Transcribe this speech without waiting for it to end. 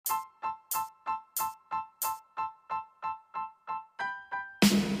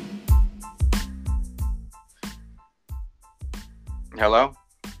Hello.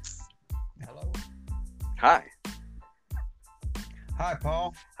 Hello. Hi. Hi,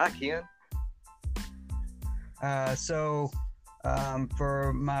 Paul. Hi, Kian.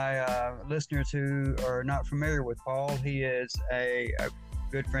 For my listeners who are not familiar with Paul, he is a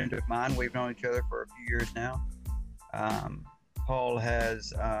good friend of mine. We've known each other for a few years now. Paul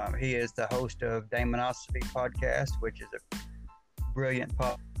he is the host of Damonosity podcast, which is a brilliant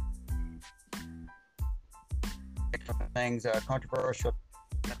things, controversial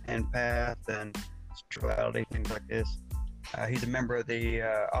and path and spirituality, things like this. He's a member of the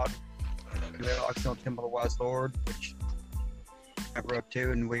Occidental Temple of Wise Lord, which I grew up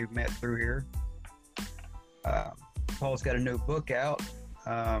to, and we met through here. Paul's got a new book out,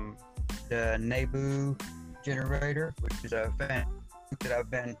 the Nabu Generator, which is a fan that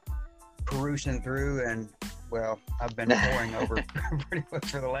I've been perusing through, and I've been poring over pretty much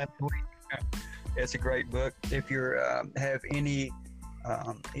for the last week. It's a great book. If you have any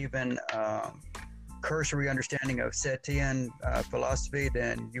even cursory understanding of Setian philosophy,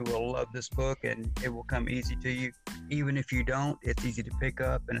 then you will love this book, and it will come easy to you. Even if you don't, it's easy to pick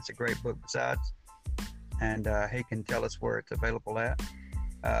up, and it's a great book besides. And he can tell us where it's available at.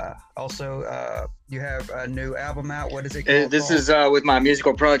 Also, you have a new album out. What is it called? This is with my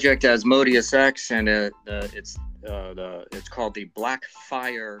musical project Asmodeus X, and it's called the Black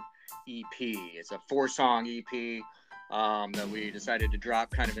Fire EP. It's a 4-song EP that we decided to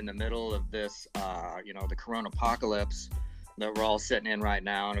drop kind of in the middle of this, the Corona apocalypse that we're all sitting in right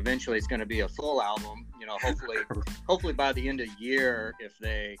now. And eventually it's going to be a full album, hopefully by the end of the year, if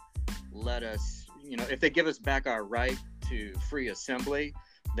they let us, if they give us back our right to free assembly,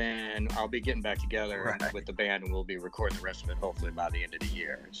 then I'll be getting back together with the band, and we'll be recording the rest of it hopefully by the end of the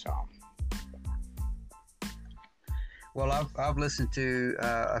year. So. Well, I've listened to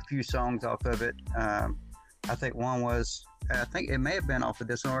a few songs off of it. I think one was, I think it may have been off of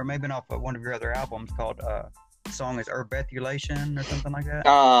this one, or it may have been off of one of your other albums called, the song is Urbethulation or something like that.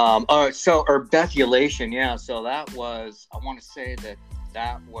 So Urbethulation, yeah. So that was, I want to say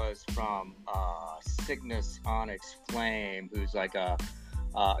that was from Cygnus Onyx Flame, who's like a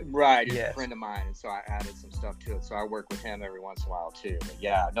he's a friend of mine, and so I added some stuff to it. So I work with him every once in a while too. But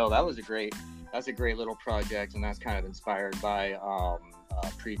yeah, no, that's a great little project, and that's kind of inspired by a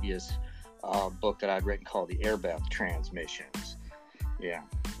previous book that I'd written called the Airbeth Transmissions. Yeah.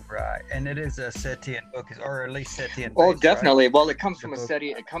 Right, and it is a Setian book, or at least Setian. Oh, definitely. Right? Well, it comes from a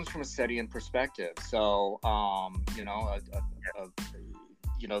Setian perspective. So,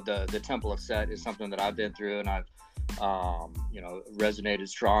 the Temple of Set is something that I've been through, and I've resonated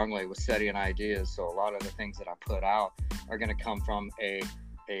strongly with Setian ideas. So a lot of the things that I put out are going to come from a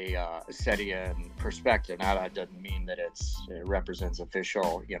Setian perspective. Now, that doesn't mean that it represents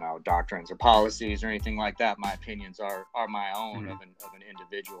official, doctrines or policies or anything like that. My opinions are my own, of an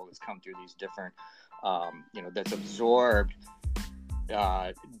individual that's come through these different, that's absorbed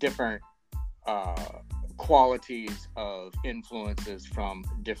different qualities of influences from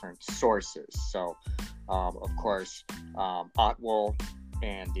different sources. So, of course, Otwal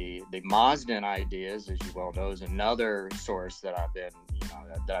and the Mazdan ideas, as you well know, is another source that I've been,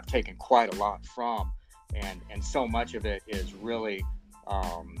 that I've taken quite a lot from, and so much of it is really,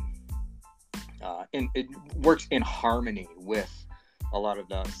 it works in harmony with a lot of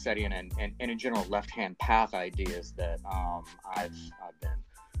the Setian and in general left-hand path ideas that I've been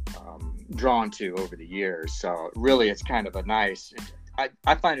drawn to over the years. So really, it's kind of a nice.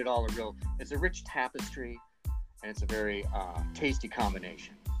 I find it all it's a rich tapestry, and it's a very tasty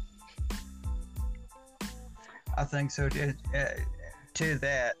combination. I think so. To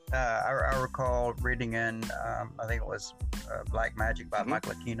that, I recall reading in, I think it was Black Magic by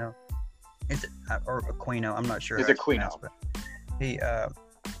Michael Aquino. Is it or Aquino? I'm not sure. It's Aquino. But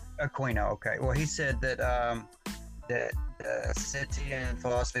Aquino. Okay. Well, he said that that Setian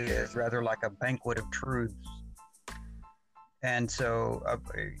philosophy is rather like a banquet of truths. And so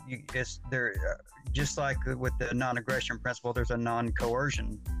it's there, just like with the non-aggression principle, there's a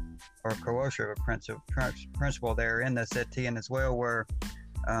non-coercion or coercive principle there in the Setian as well, where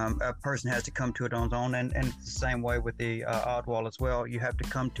a person has to come to it on his own. And it's the same way with the Otwal as well. You have to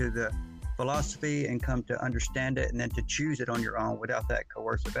come to the philosophy and come to understand it, and then to choose it on your own without that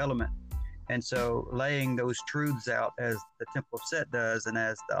coercive element. And so laying those truths out, as the Temple of Set does and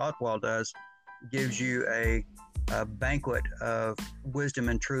as the Otwal does, gives you a banquet of wisdom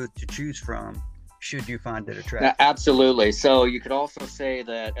and truth to choose from, should you find it attractive. Absolutely. So you could also say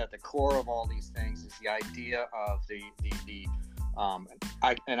that at the core of all these things is the idea of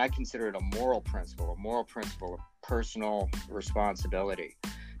I consider it a moral principle of personal responsibility.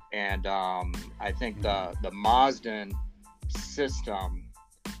 And I think the Mazdan system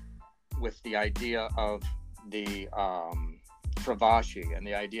with the idea of the Fravashi, and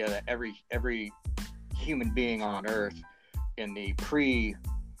the idea that every human being on Earth in the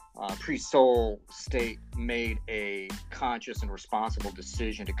pre-soul state made a conscious and responsible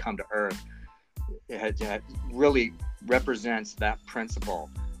decision to come to Earth. It really represents that principle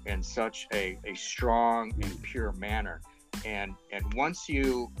in such a strong and pure manner. And once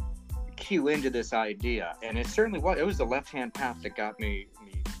you cue into this idea, and it was the left-hand path that got me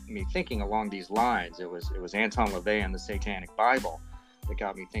thinking along these lines. It was Anton LaVey and the Satanic Bible that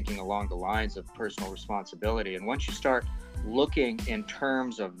got me thinking along the lines of personal responsibility. And once you start looking in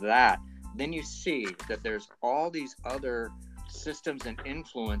terms of that, then you see that there's all these other systems and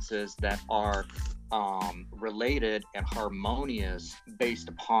influences that are related and harmonious based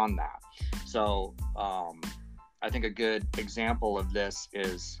upon that. So I think a good example of this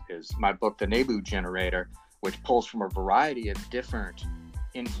is my book, The Nebu Generator, which pulls from a variety of different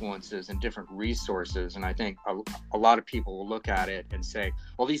influences and different resources. And I think a lot of people will look at it and say,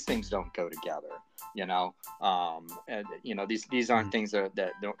 well, these things don't go together, and these aren't things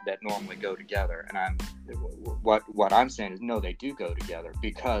that normally go together. And what I'm saying is, no, they do go together,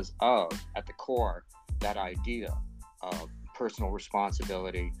 because of, at the core, that idea of personal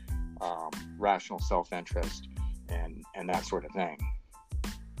responsibility, rational self-interest, and that sort of thing.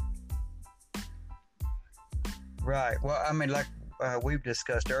 Right. Well, I mean, like we've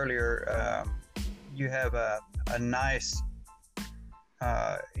discussed earlier, you have a nice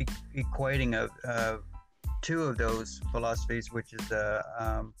equating of two of those philosophies, which is the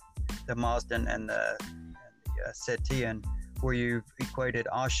Mazdan and the Setian, where you've equated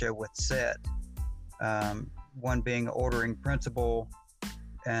Asha with Set, one being ordering principle,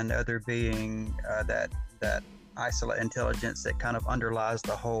 and the other being that isolate intelligence that kind of underlies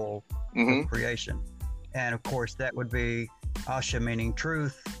the whole of creation. And of course, that would be Asha meaning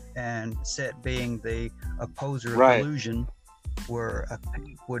truth, and Set being the opposer of delusion, where a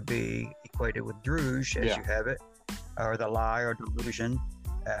thing would be equated with Druj, as you have it, or the lie or delusion.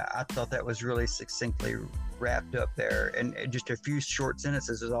 I thought that was really succinctly wrapped up there, and just a few short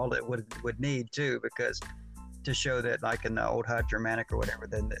sentences is all it would need too, because to show that, like in the Old High Germanic or whatever,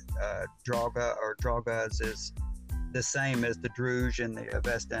 then Draga or Dragas is the same as the Druj and the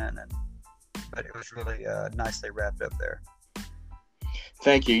Avestan, but it was really nicely wrapped up there.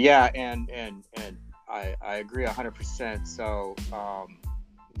 Thank you. Yeah, and I agree 100%. So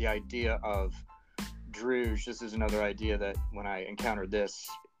the idea of Druj, this is another idea that when I encountered this,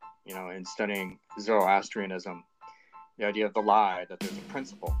 in studying Zoroastrianism, the idea of the lie, that there's a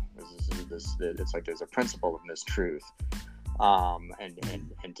principle. It's like there's a principle of mistruth,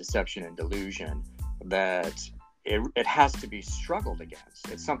 and deception and delusion, that it has to be struggled against.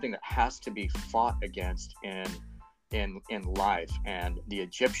 It's something that has to be fought against in life. And the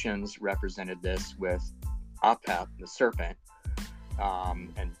Egyptians represented this with Apep, the serpent,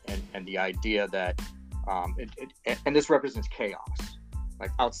 and the idea that and this represents chaos.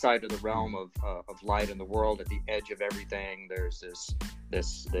 Like outside of the realm of light in the world, at the edge of everything, there's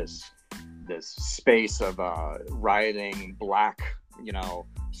this space of writhing black,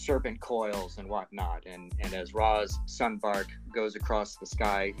 serpent coils and whatnot. And as Ra's sunbark goes across the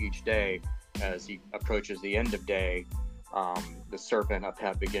sky each day, as he approaches the end of day, the serpent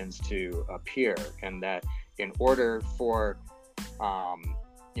Apep begins to appear. And that in order for,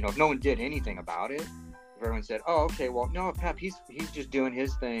 if no one did anything about it, if everyone said, oh, okay, well, no, Apep, he's just doing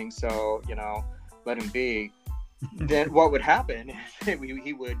his thing, so, let him be, then what would happen is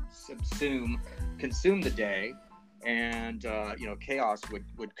he would consume the day, and, chaos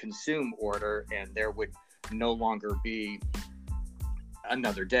would consume order, and there would no longer be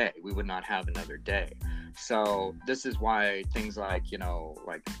another day. We would not have another day. So this is why things like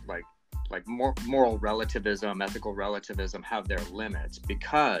moral relativism, ethical relativism have their limits,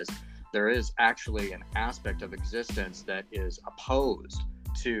 because there is actually an aspect of existence that is opposed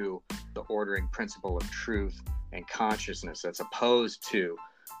to the ordering principle of truth and consciousness, that's opposed to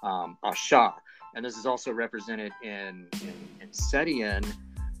Asha. And this is also represented in Setian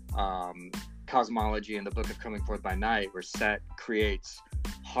cosmology in the Book of Coming Forth by Night, where Set creates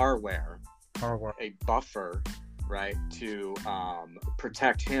hardware, a buffer, right, to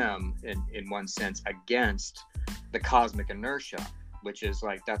protect him in one sense against the cosmic inertia, which is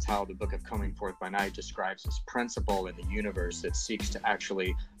like, that's how the Book of Coming Forth by Night describes this principle in the universe that seeks to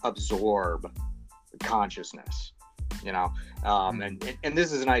actually absorb consciousness, and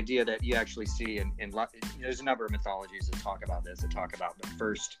this is an idea that you actually see in there's a number of mythologies that talk about this, that talk about the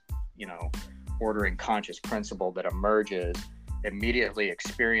first, ordering conscious principle that emerges, immediately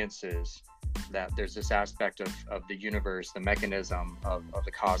experiences that there's this aspect of the universe, the mechanism of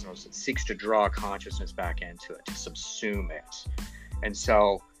the cosmos that seeks to draw consciousness back into it, to subsume it. And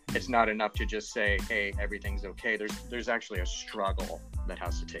so it's not enough to just say, hey, everything's okay. There's actually a struggle that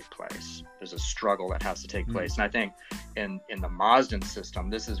has to take place. There's a struggle that has to take place. And I think in the Mazdan system,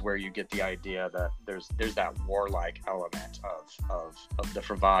 this is where you get the idea that there's that warlike element of the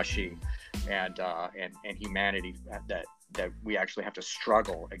Fravashi and humanity, that we actually have to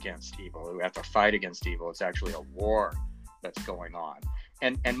struggle against evil. We have to fight against evil. It's actually a war that's going on.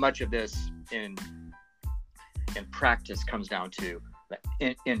 And much of this in practice comes down to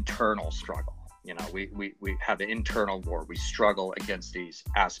the internal struggle. You know, we have the internal war. We struggle against these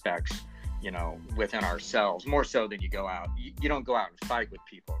aspects, you know, within ourselves, more so than you go out. You don't go out and fight with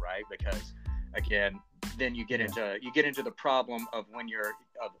people, right? Because again, then you get into the problem of when you're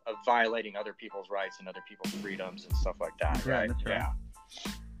of violating other people's rights and other people's freedoms and stuff like that, right? That's right.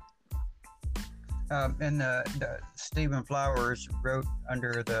 Yeah. And Stephen Flowers wrote in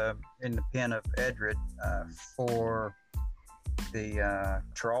the pen of Edred for the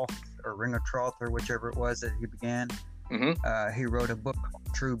Troth or Ring of Troth, or whichever it was that he began. Mm-hmm. He wrote a book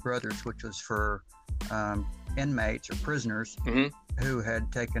called True Brothers, which was for inmates or prisoners who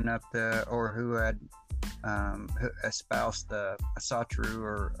had taken up who had espoused the Asatru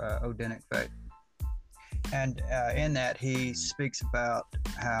or Odinic faith. And in that, he speaks about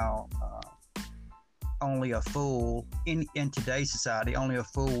how only a fool in today's society, only a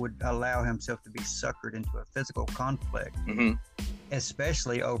fool would allow himself to be suckered into a physical conflict,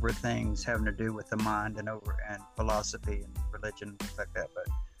 especially over things having to do with the mind and philosophy and religion and things like that.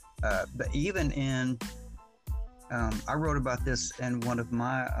 But even in, I wrote about this in one of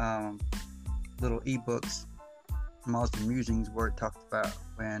my little ebooks, Mazdan Musings, where it talked about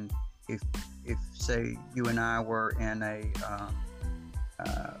when if say you and I were in a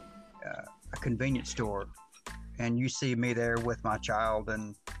convenience store, and you see me there with my child,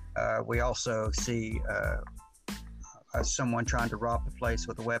 and we also see someone trying to rob the place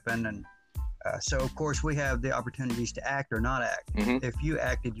with a weapon, and so of course we have the opportunities to act or not act. If you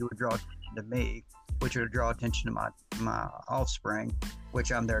acted, you would draw attention to me, which would draw attention to my offspring,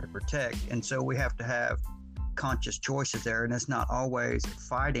 which I'm there to protect. And so we have to have conscious choices there, and it's not always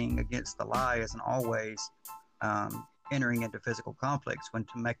fighting against the lie, isn't always entering into physical conflicts. When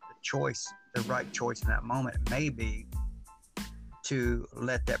to make the right choice in that moment, may be to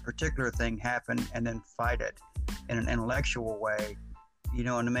let that particular thing happen and then fight it in an intellectual way, you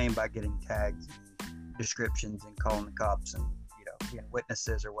know what I mean, by getting tags and descriptions and calling the cops and, you know, being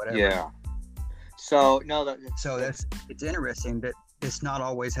witnesses or whatever. Yeah. So it's interesting that it's not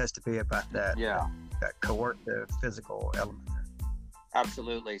always has to be about that. Yeah. That coercive physical element there.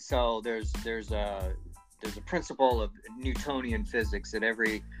 Absolutely. So there's a principle of Newtonian physics that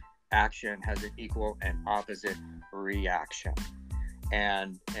every action has an equal and opposite reaction,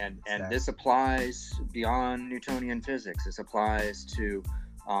 and exactly. This applies beyond Newtonian physics. This applies to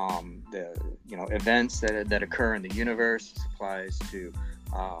the events that occur in the universe. This applies to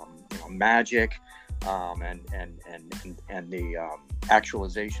magic, and the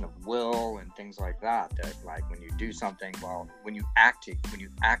actualization of will and things like that. That, like, when you do something, when you act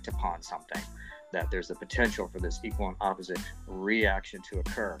upon something, that there's a potential for this equal and opposite reaction to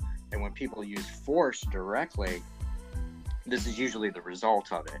occur. And when people use force directly, this is usually the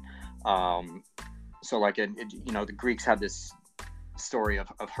result of it. So like, the Greeks have this story of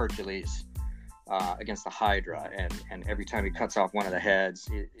Hercules against the Hydra, and every time he cuts off one of the heads,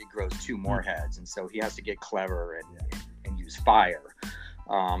 it grows two more heads. And so he has to get clever and use fire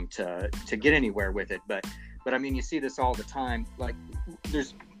to get anywhere with it. But I mean, you see this all the time. Like,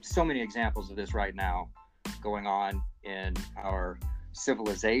 there's so many examples of this right now going on in our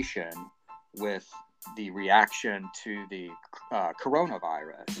civilization with the reaction to the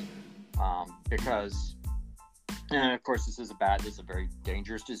coronavirus, because, and of course, this is a very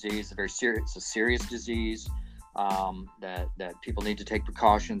dangerous disease, it's a serious disease that people need to take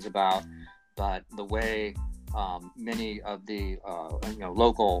precautions about. But the way many of the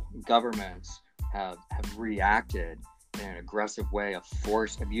local governments have reacted in an aggressive way of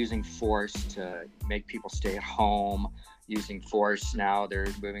using force to make people stay at home, using force. Now they're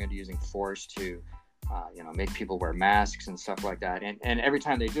moving into using force to make people wear masks and stuff like that. And every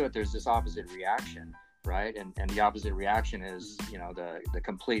time they do it, there's this opposite reaction, right? And the opposite reaction is, the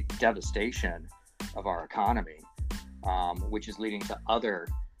complete devastation of our economy, which is leading to other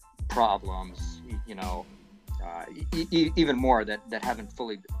problems, even more that haven't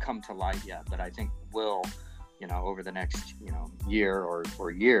fully come to light yet, but I think will, over the next, year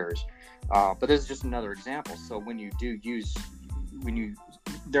or years. But this is just another example. So when you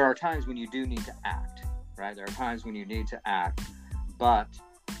there are times when you do need to act, right? There are times when you need to act, but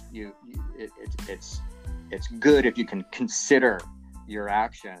it's good if you can consider your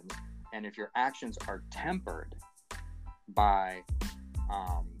actions, and if your actions are tempered by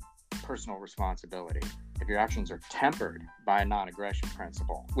personal responsibility. If your actions are tempered by a non-aggression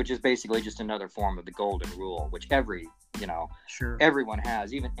principle, which is basically just another form of the golden rule, which everyone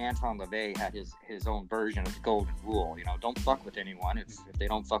has. Even Anton LaVey had his own version of the golden rule. Don't fuck with anyone if they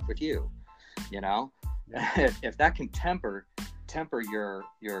don't fuck with you. Yeah. If that can temper your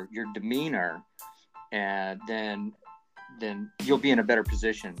demeanor, and then you'll be in a better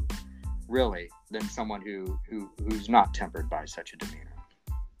position, really, than someone who's not tempered by such a demeanor.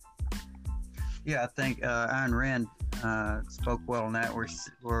 Yeah, I think Ayn Rand spoke well on that.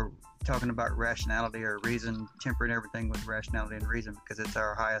 We're talking about rationality or reason, tempering everything with rationality and reason, because it's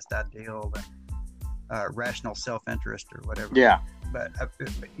our highest ideal, rational self-interest or whatever. Yeah. But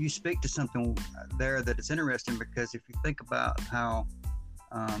you speak to something there that is interesting, because if you think about how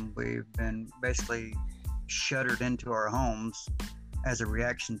we've been basically shuttered into our homes as a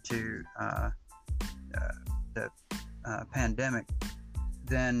reaction to the pandemic,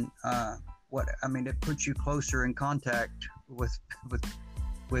 then it puts you closer in contact with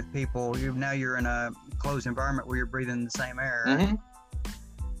people. You're in a closed environment where you're breathing the same air, mm-hmm.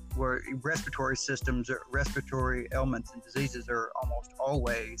 where respiratory ailments and diseases are almost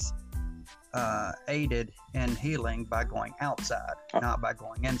always aided in healing by going outside, not by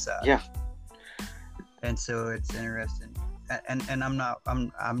going inside. Yeah. And so it's interesting, and I'm not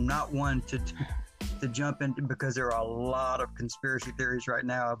one to jump into, because there are a lot of conspiracy theories right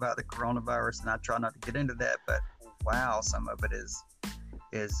now about the coronavirus, and I try not to get into that, but wow, some of it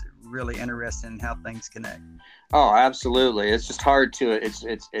is really interesting how things connect. Oh, absolutely. It's just hard to it's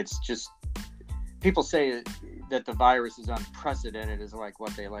just, people say that the virus is unprecedented, is like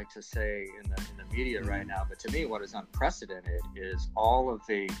what they like to say in the media right now. But to me, what is unprecedented is all of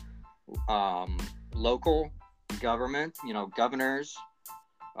the local government, governors,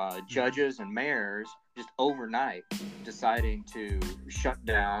 judges and mayors, just overnight deciding to shut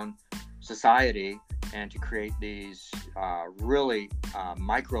down society and to create these really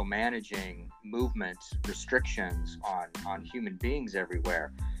micromanaging movement restrictions on human beings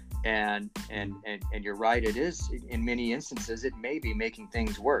everywhere. And you're right, it is, in many instances, it may be making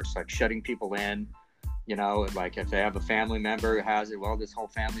things worse, like shutting people in, like if they have a family member who has it, well, this whole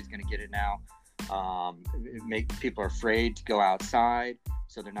family's going to get it now. Make people afraid to go outside,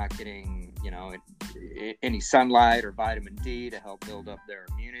 so they're not getting any sunlight or vitamin D to help build up their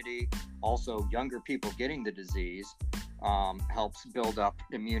immunity. Also, younger people getting the disease helps build up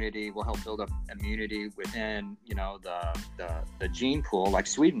immunity, will help build up immunity within the gene pool, like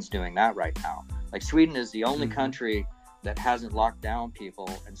Sweden's doing that right now. Like Sweden is the only country that hasn't locked down people,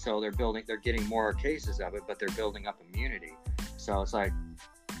 and so they're getting more cases of it, but they're building up immunity. So it's like,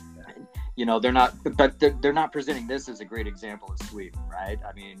 they're not presenting this as a great example of Sweden, right?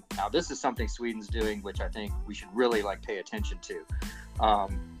 I mean, now this is something Sweden's doing, which I think we should really pay attention to.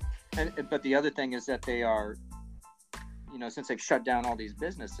 But the other thing is that they are, since they've shut down all these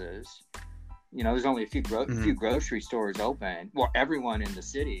businesses, there's only a few grocery stores open. Well, everyone in the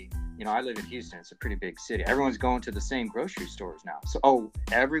city, I live in Houston, it's a pretty big city. Everyone's going to the same grocery stores now. So,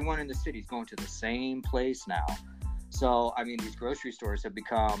 everyone in the city is going to the same place now. So, these grocery stores have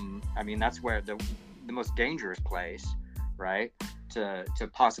become, that's where the most dangerous place, right, to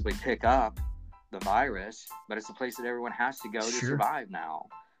possibly pick up the virus, but it's a place that everyone has to go to survive now.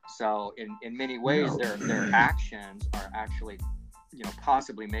 So, in many ways, their actions are actually,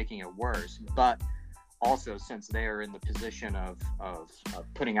 possibly making it worse, but also, since they are in the position of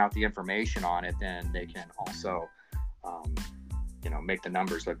putting out the information on it, then they can also, make the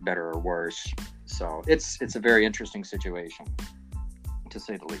numbers look better or worse. So it's a very interesting situation, to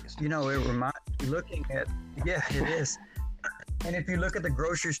say the least. It reminds looking at, it is. And if you look at the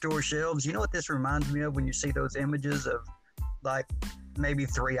grocery store shelves, you know what this reminds me of when you see those images of like maybe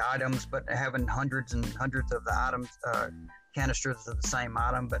 3 items, but having hundreds and hundreds of the items, canisters of the same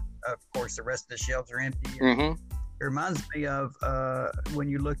item, but of course the rest of the shelves are empty. Mm-hmm. It reminds me of when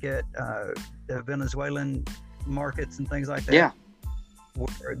you look at the Venezuelan markets and things like that. Yeah.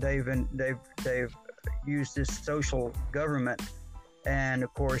 Where they've used this social government, and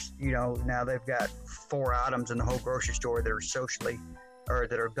of course, now they've got 4 items in the whole grocery store that are socially or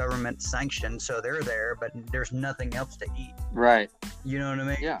that are government sanctioned, so they're there, but there's nothing else to eat. Right. You know what I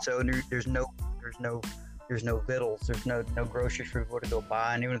mean? Yeah. So there's no vittles, there's no groceries for people to go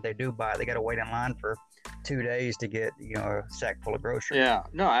buy, and even if they do buy it, they got to wait in line for 2 days to get a sack full of groceries. Yeah,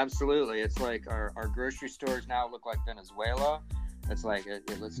 no, absolutely. It's like our grocery stores now look like Venezuela. It's like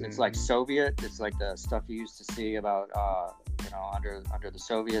it's like Soviet. It's like the stuff you used to see about under the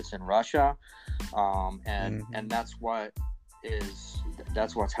Soviets in Russia, and that's what's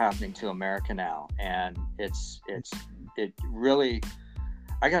happening to America now, and it really,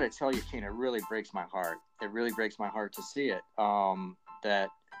 I got to tell you, Keen, it really breaks my heart. It really breaks my heart to see it. That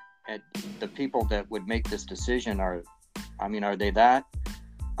the people that would make this decision are they that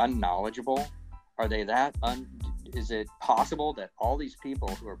unknowledgeable? Are they that is it possible that all these people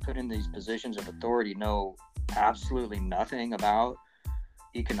who are put in these positions of authority know absolutely nothing about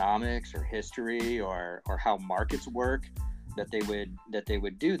economics or history or how markets work, that they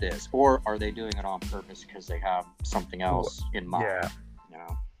would do this? Or are they doing it on purpose because they have something else in mind? Yeah. You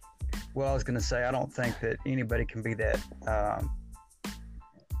know? Well, I was going to say, I don't think that anybody can be that I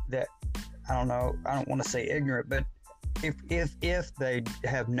don't know, I don't want to say ignorant, but if they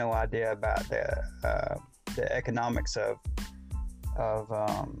have no idea about the economics of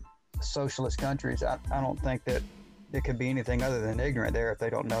socialist countries, I don't think that there could be anything other than ignorant there if they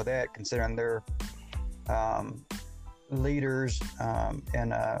don't know that, considering they're leaders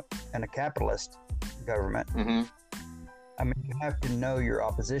in a capitalist government. Mm-hmm. I mean, you have to know your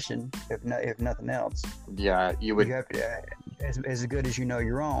opposition, if nothing else. Yeah, you would. You have to, as good as you know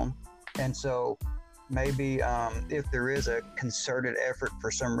your own. And so maybe if there is a concerted effort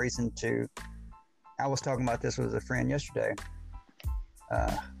for some reason I was talking about this with a friend yesterday.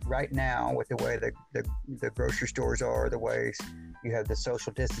 Right now, with the way the grocery stores are, the ways you have the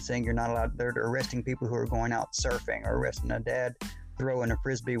social distancing, you're not allowed. They're arresting people who are going out surfing, or arresting a dad throwing a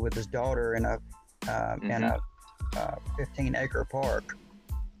frisbee with his daughter in a 15-acre park.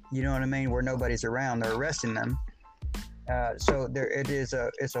 You know what I mean? Where nobody's around, they're arresting them. So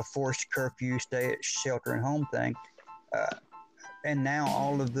it's a forced curfew, stay at shelter and home thing. And now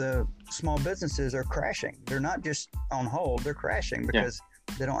all of the small businesses are crashing. They're not just on hold, they're crashing because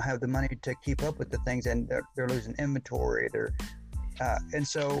they don't have the money to keep up with the things, and they're losing inventory. And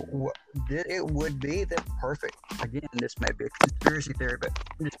so it would be the perfect, again, this may be a conspiracy theory, but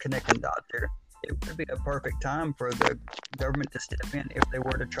I'm just connecting dots here. It would be a perfect time for the government to step in if they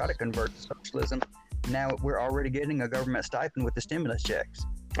were to try to convert to socialism. Now we're already getting a government stipend with the stimulus checks.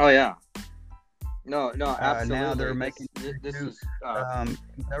 Oh yeah. No, absolutely. Now they're making this is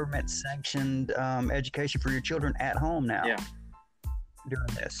government-sanctioned education for your children at home now. Yeah. Doing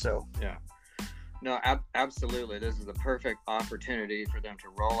this, so yeah. No, absolutely. This is the perfect opportunity for them to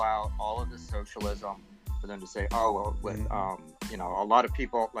roll out all of this socialism. For them to say, oh well, a lot of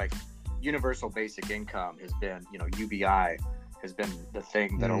people, like universal basic income has been, UBI has been the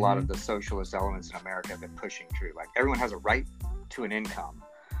thing that a lot of the socialist elements in America have been pushing through. Like everyone has a right to an income.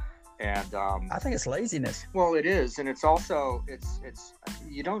 And I think it's laziness. Well, it is, and it's also it's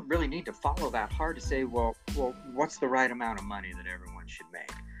you don't really need to follow that hard to say, well, what's the right amount of money that everyone should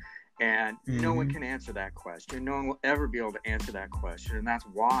make? And no one can answer that question. No one will ever be able to answer that question, and that's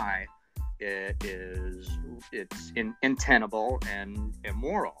why it's untenable and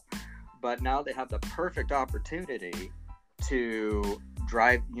immoral. But now they have the perfect opportunity to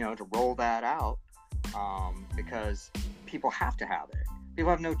drive, to roll that out, because people have to have it. People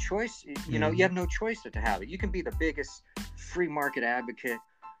have no choice. You have no choice but to have it. You can be the biggest free market advocate,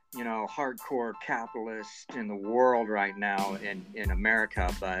 hardcore capitalist in the world right now in America,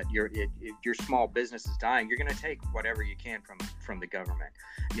 but your small business is dying. You're going to take whatever you can from the government.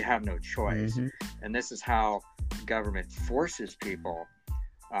 You have no choice. And this is how government forces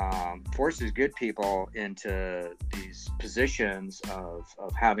good people into these positions of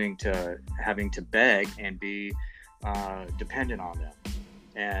having to beg and be dependent on them.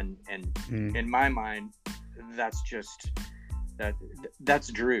 And in my mind, that's just that's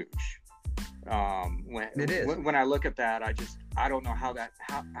drooge. When I look at that, I don't know how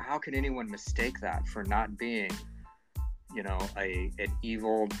can anyone mistake that for not being, an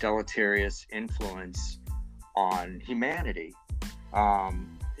evil, deleterious influence on humanity.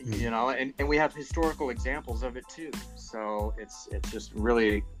 And we have historical examples of it too. So it's just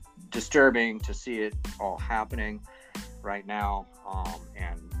really disturbing to see it all happening right now,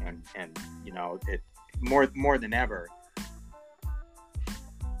 and it more than ever.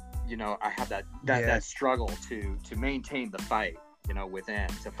 I have that struggle to maintain the fight, within,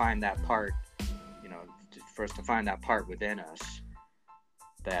 to find that part, for us to find that part within us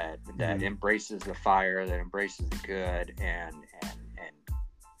that embraces the fire, that embraces the good, and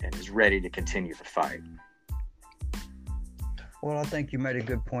is ready to continue the fight. Well, I think you made a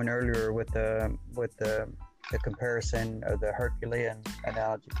good point earlier with the comparison of the Herculean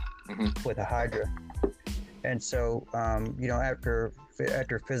analogy with a Hydra. And so, after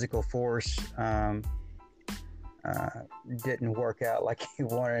physical force uh, didn't work out like he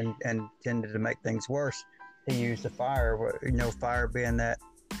wanted and tended to make things worse, he used the fire. Fire being that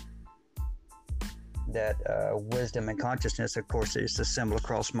wisdom and consciousness. Of course, it's a symbol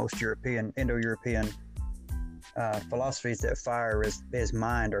across most Indo-European philosophies that fire is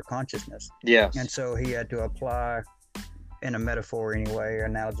mind or consciousness. Yes. And so he had to apply, in a metaphor anyway, or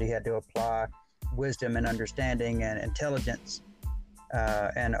analogy, he had to apply wisdom and understanding and intelligence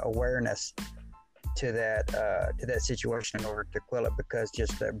and awareness to that situation in order to quell it, because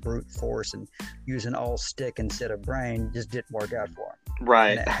just that brute force and using all stick instead of brain just didn't work out for him.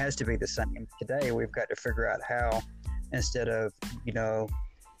 Right. And it has to be the same today. We've got to figure out how, instead of,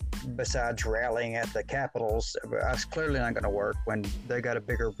 besides rallying at the capitals, it's clearly not going to work when they got a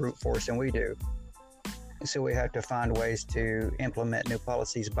bigger brute force than we do. So we have to find ways to implement new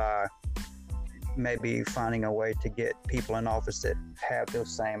policies by maybe finding a way to get people in office that have those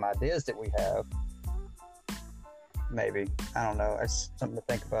same ideas that we have. Maybe, I don't know. That's something to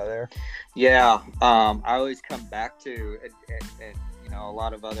think about there. Yeah, I always come back to, and a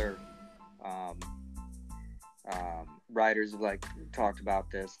lot of other writers have talked about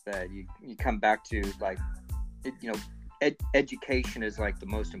this, that you come back to education is the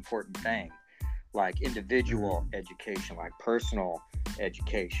most important thing, individual education, personal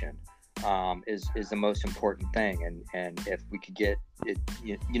education is the most important thing, and if we could get it,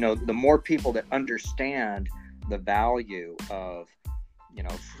 the more people that understand the value of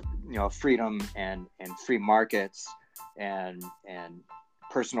freedom and free markets and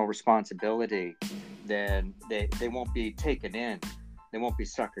personal responsibility, then they won't be taken in, they won't be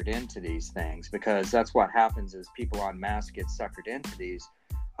suckered into these things, because that's what happens is people en masse get suckered into these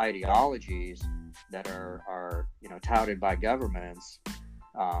ideologies that are touted by governments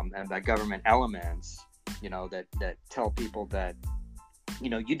and by government elements, that tell people that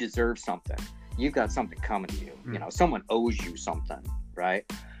you deserve something. You've got something coming to you. Someone owes you something, right?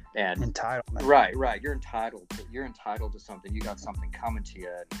 And entitlement. Right. You're entitled to something. You got something coming to you.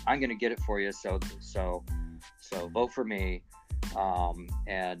 I'm going to get it for you. So vote for me.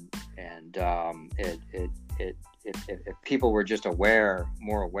 If people were just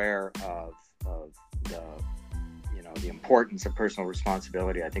more aware of the importance of personal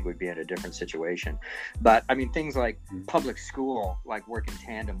responsibility, I think we'd be in a different situation. But I mean, things like public school, work in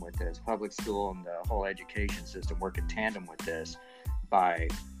tandem with this. Public school and the whole education system work in tandem with this by,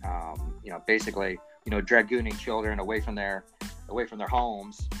 basically, dragooning children away from their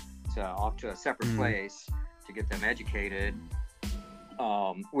homes off to a separate place to get them educated.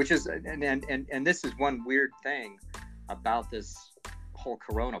 Which is, and this is one weird thing about this whole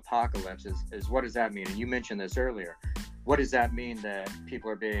corona apocalypse is what does that mean? And you mentioned this earlier. What does that mean that people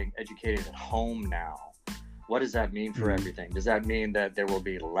are being educated at home now? What does that mean for everything? Does that mean that there will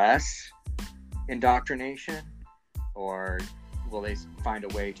be less indoctrination, or will they find a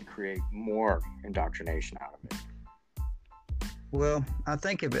way to create more indoctrination out of it? Well, I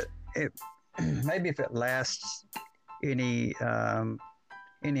think if it maybe if it lasts any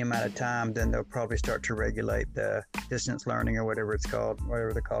amount of time, then they'll probably start to regulate the distance learning or whatever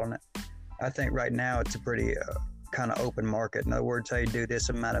they're calling it. I think right now it's a pretty kind of open market. In other words, hey, do this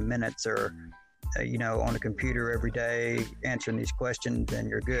amount of minutes or, on a computer every day answering these questions, and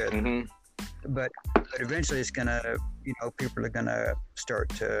you're good. Mm-hmm. But eventually it's going to, people are going to start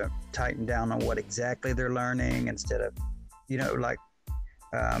to tighten down on what exactly they're learning, instead of,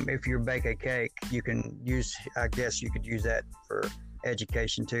 if you bake a cake, you could use that for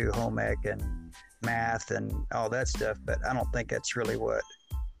education too, home ec and math and all that stuff, but I don't think that's really what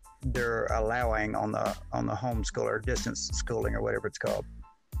they're allowing on the homeschool or distance schooling or whatever it's called.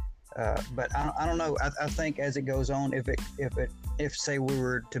 But I don't know. I think as it goes on, if say we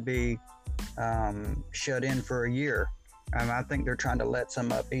were to be shut in for a year, I think they're trying to let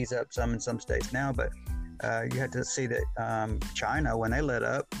some ease up some in some states now, but you had to see that China, when they let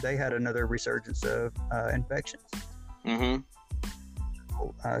up, they had another resurgence of infections. Mm-hmm.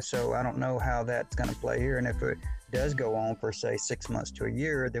 So I don't know how that's going to play here. And if it does go on for, say, 6 months to a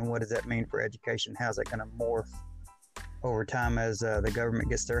year, then what does that mean for education? How's that going to morph over time as the government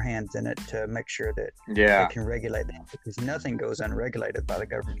gets their hands in it to make sure that they can regulate that? Because nothing goes unregulated by the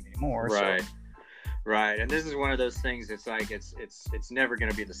government anymore. Right. So. Right. And this is one of those things. It's it's never going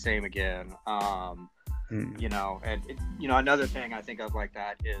to be the same again. And another thing I think of like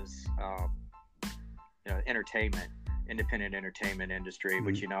that is, entertainment. Independent entertainment industry,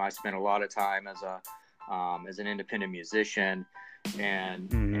 which I spent a lot of time as an independent musician,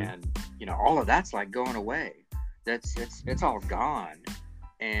 and all of that's going away. It's all gone,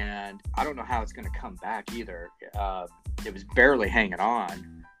 and I don't know how it's going to come back either. It was barely hanging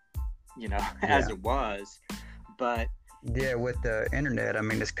on, as it was, But yeah, with the internet, I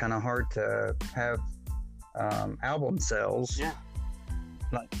mean, it's kind of hard to have album sales. Yeah.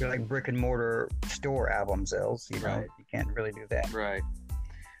 Like brick and mortar store album sales. You know, Right. you can't really do that. Right.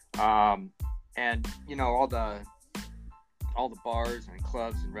 And you know, all the bars and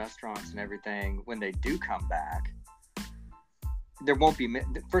clubs and restaurants and everything, when they do come back, there won't be,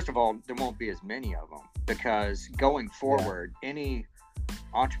 first of all, there won't be as many of them, because going forward, any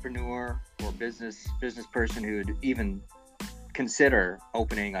entrepreneur or business person who would even consider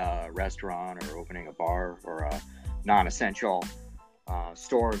opening a restaurant or opening a bar or a non-essential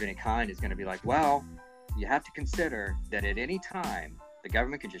store of any kind is going to be like, well, you have to consider that at any time the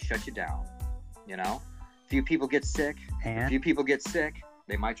government could just shut you down. You know, few people get sick,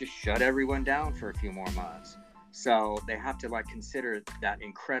 they might just shut everyone down for a few more months. So they have to like consider that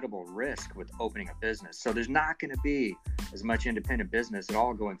incredible risk with opening a business. So there's not going to be as much independent business at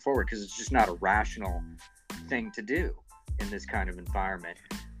all going forward, because it's just not a rational thing to do in this kind of environment.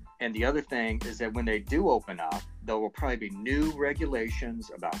 And the other thing is that when they do open up, there will probably be new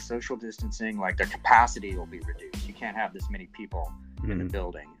regulations about social distancing, like the capacity will be reduced. You can't have this many people in the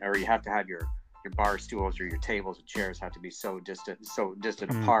building, or you have to have your bar stools or your tables and chairs have to be so distant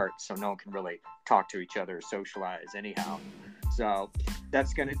apart, so no one can really talk to each other or socialize anyhow. So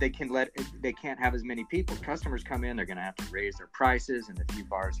that's they can't have as many people. Customers come in, they're gonna have to raise their prices, and the few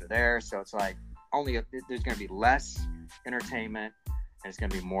bars are there. So it's like there's gonna be less entertainment, and it's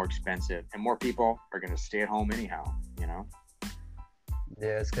gonna be more expensive, and more people are gonna stay at home anyhow, you know?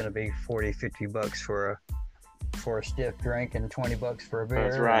 Yeah, it's gonna be $40-50 for a stiff drink and $20 for a beer.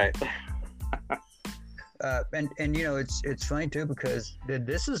 That's right. And you know, it's funny too, because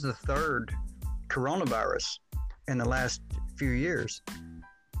this is the third coronavirus in the last few years.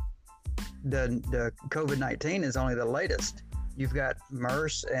 The COVID-19 is only the latest. You've got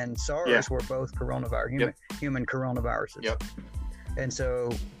MERS and SARS were both human coronaviruses. Yep. And so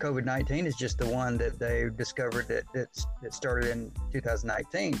COVID-19 is just the one that they discovered that started in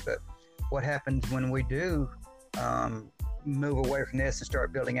 2019. But what happens when we do move away from this and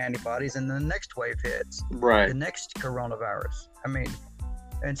start building antibodies, and the next wave hits, the next coronavirus? I mean,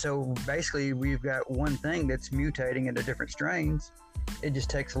 and so basically we've got one thing that's mutating into different strains. It just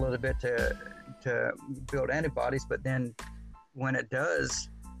takes a little bit to build antibodies, but then when it does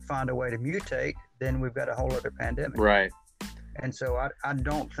find a way to mutate, then we've got a whole other pandemic. Right. And so I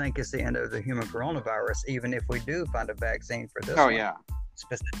don't think it's the end of the human coronavirus, even if we do find a vaccine for this.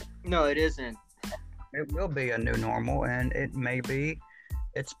 Specific. No, it isn't. It will be a new normal, and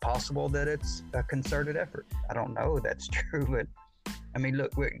it's possible that it's a concerted effort. I don't know if that's true, but I mean,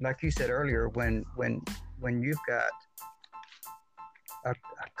 look, like you said earlier, when you've got a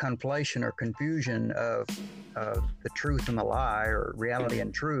conflation or confusion of the truth and the lie, or reality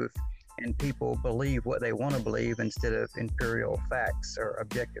and truth, and people believe what they want to believe instead of empirical facts or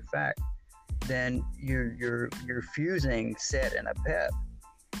objective fact, then you're fusing Set and Apep,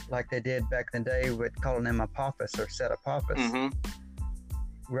 like they did back in the day with calling him Apophis or Set Apophis.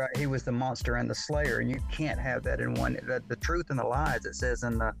 Mm-hmm. Right, he was the monster and the slayer, and you can't have that in one. The truth and the lies, it says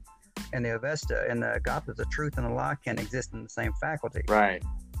in the Avesta, in the Agathas, the truth and the lie can't exist in the same faculty. Right.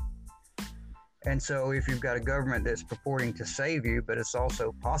 And so if you've got a government that's purporting to save you, but it's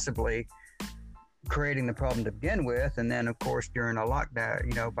also possibly creating the problem to begin with, and then of course during a lockdown,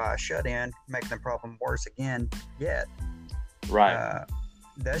 you know, by a shut-in, making the problem worse again yet. Right.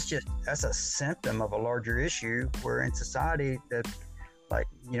 That's a symptom of a larger issue, where in society that, like,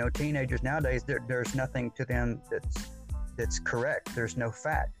 you know, teenagers nowadays, there's nothing to them that's correct. There's no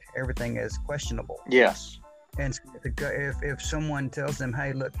fact. Everything is questionable. Yes. And if someone tells them,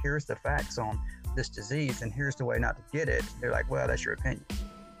 hey, look, here's the facts on this disease, and here's the way not to get it, they're like, well, that's your opinion.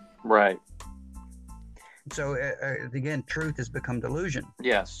 Right. So again, truth has become delusion.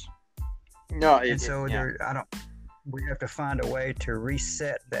 Yes. No. We have to find a way to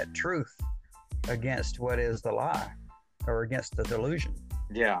reset that truth against what is the lie, or against the delusion.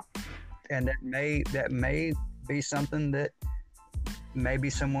 Yeah. And that may be something that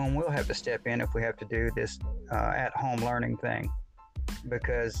maybe someone will have to step in if we have to do this at-home learning thing,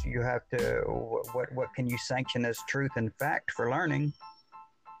 because you have to. What can you sanction as truth and fact for learning,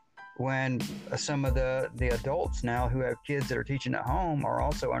 when some of the adults now who have kids that are teaching at home are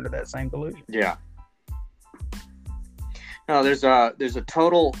also under that same delusion? Yeah. No, there's a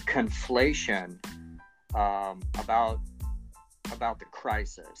total conflation about the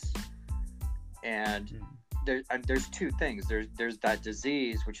crisis, and there's two things. There's that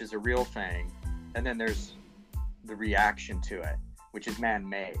disease, which is a real thing, and then there's the reaction to it, which is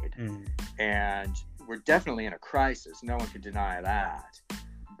man-made. And we're definitely in a crisis. No one can deny that.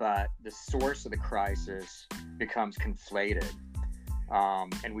 but the source of the crisis becomes conflated.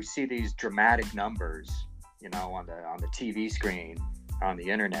 And we see these dramatic numbers, on the TV screen, on the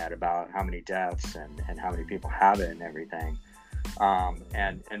internet, about how many deaths and how many people have it and everything.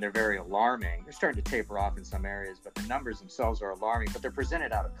 And they're very alarming. They're starting to taper off in some areas, but the numbers themselves are alarming. But they're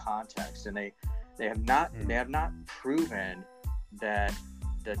presented out of context, and they have not proven that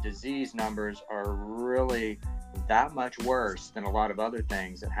the disease numbers are really that much worse than a lot of other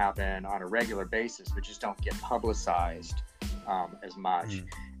things that happen on a regular basis, but just don't get publicized as much.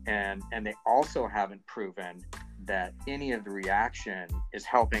 And they also haven't proven that any of the reaction is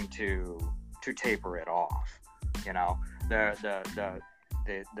helping to taper it off. The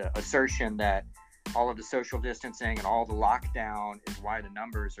assertion that all of the social distancing and all the lockdown is why the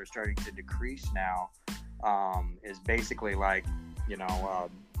numbers are starting to decrease now is basically like,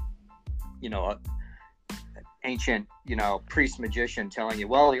 ancient, priest magician telling you,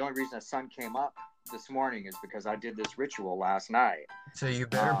 well, the only reason the sun came up this morning is because I did this ritual last night. So you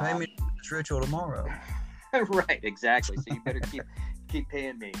better pay me this ritual tomorrow. Right, exactly. So you better keep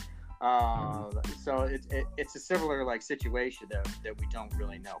paying me. So it's a similar like situation that we don't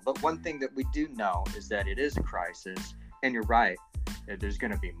really know. But one thing that we do know is that it is a crisis, and you're right, there's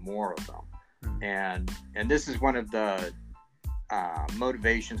going to be more of them. And this is one of the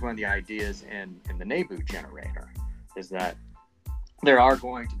motivations, one of the ideas in the Nebu generator, is that there are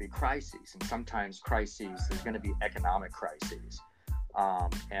going to be crises, and sometimes crises, there's going to be economic crises,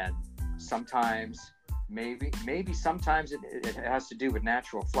 and sometimes sometimes it has to do with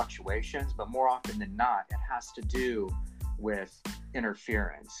natural fluctuations, but more often than not, it has to do with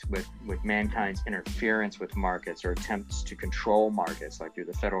interference, with mankind's interference with markets or attempts to control markets, like through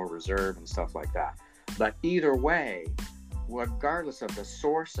the Federal Reserve and stuff like that. But either way, regardless of the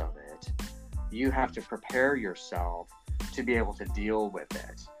source of it, you have to prepare yourself to be able to deal with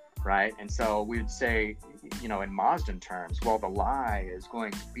it, right? And so we would say, in Mazdan terms, well, the lie is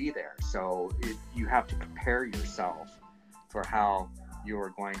going to be there. So you have to prepare yourself for how you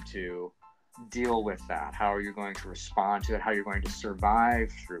are going to deal with that, how you're going to respond to it, how you're going to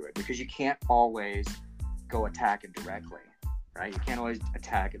survive through it, because you can't always go attack it directly, right? You can't always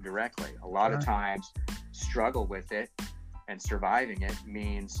attack it directly. A lot of times struggle with it and surviving it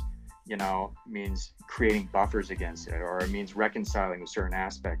means creating buffers against it, or it means reconciling with certain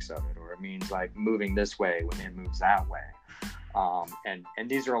aspects of it, or it means like moving this way when it moves that way. And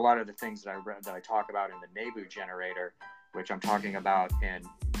these are a lot of the things that I talk about in the Nebu generator, which I'm talking about in,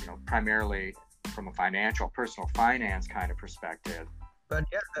 primarily from a personal finance kind of perspective.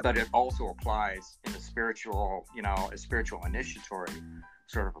 But it also applies in a spiritual initiatory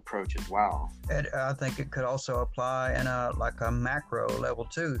sort of approach as well. And I think it could also apply in a macro level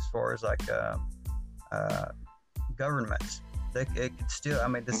too, as far as governments. It could still,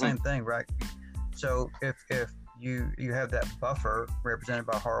 the same thing, right? So if you have that buffer represented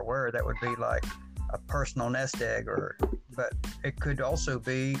by hardware, that would be like a personal nest egg, but it could also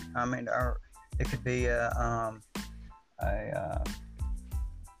be, it could be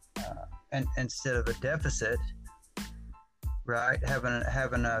and instead of a deficit, right,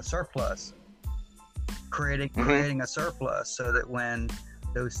 having a surplus, creating a surplus, so that when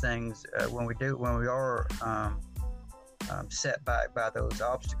those things, when we are set by those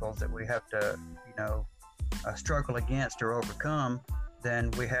obstacles that we have to struggle against or overcome, then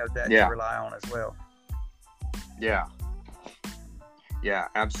we have that to rely on as well. Yeah,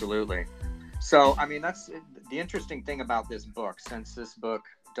 absolutely. So that's the interesting thing about this book, since this book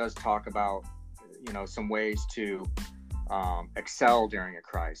does talk about some ways to excel during a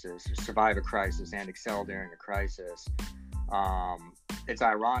crisis, survive a crisis and excel during a crisis. It's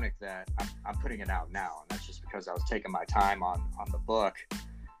ironic that I'm putting it out now, and that's just because I was taking my time on the book,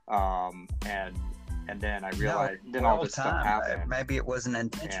 and then I realized all this stuff happened. Maybe it wasn't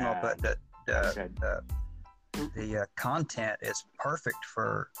intentional, but the content is perfect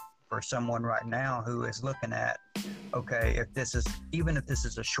for someone right now who is looking at, okay, if this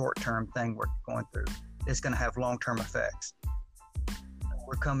is a short-term thing we're going through, it's going to have long-term effects.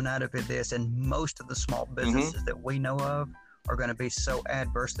 We're coming out of this, and most of the small businesses that we know of are going to be so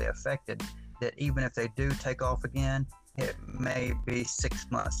adversely affected that even if they do take off again, it may be 6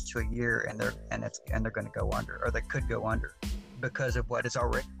 months to a year, and they're going to go under, or they could go under, because of what has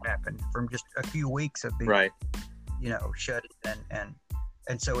already happened from just a few weeks of being, shut in,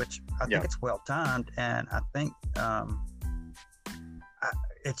 and so I think it's well timed, and I think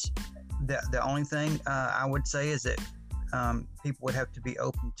it's the only thing I would say is that people would have to be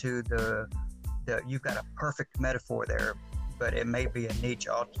open to the you've got a perfect metaphor there, but it may be a niche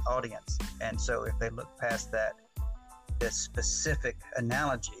audience, and so if they look past that the specific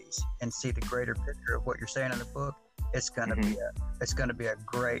analogies and see the greater picture of what you're saying in the book, it's gonna be a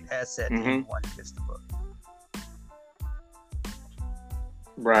great asset to anyone who gets the book.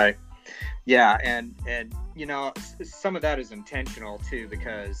 Right. Yeah, and you know, some of that is intentional too,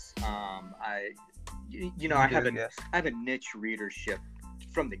 because I have a niche readership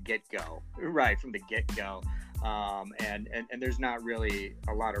from the get-go, right? From the get-go, and there's not really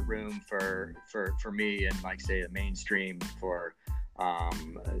a lot of room for me and, like, say, the mainstream for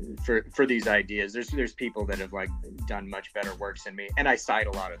these ideas. There's people that have, like, done much better works than me, and I cite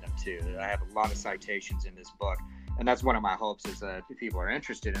a lot of them too. I have a lot of citations in this book, and that's one of my hopes, is that if people are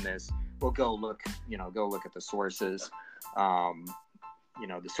interested in this, we'll go look at the sources,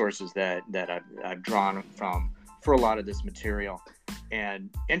 the sources that I've drawn from for a lot of this material. And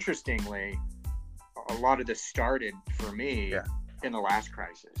interestingly, a lot of this started for me in the last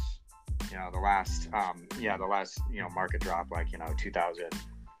crisis. The last market drop, like 2000,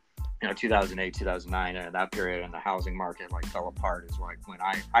 2008, 2009, and that period, and the housing market, like, fell apart, is like when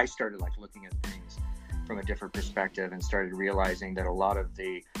I started, like, looking at things from a different perspective, and started realizing that a lot of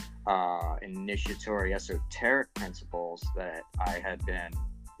the initiatory esoteric principles that I had been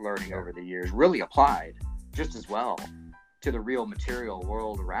learning over the years really applied just as well to the real material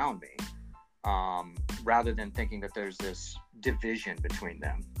world around me, rather than thinking that there's this division between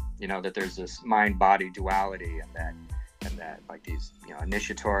them, that there's this mind-body duality, and that like these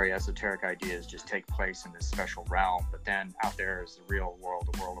initiatory esoteric ideas just take place in this special realm, but then out there is the real world,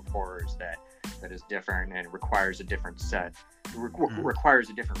 the world of horrors that is different, and requires a different set, requires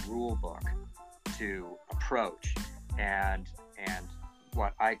a different rule book to approach. And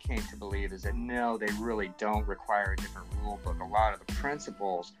what I came to believe is that no, they really don't require a different rule book. A lot of the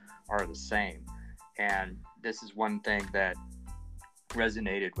principles are the same. And this is one thing that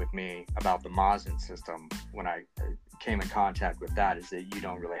resonated with me about the Mazin system when I came in contact with that, is that you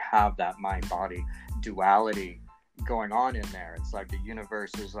don't really have that mind-body duality going on in there. It's like the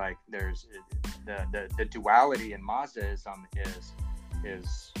universe is like, there's the duality in Mazdaism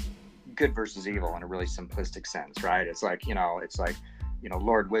is good versus evil in a really simplistic sense, right? It's like,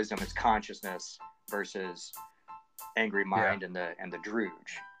 Lord Wisdom is consciousness versus angry mind and the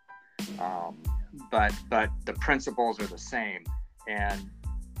Druge. But the principles are the same. And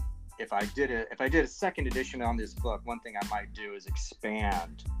if I did a second edition on this book, one thing I might do is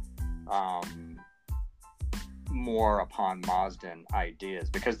expand more upon Mazdan ideas,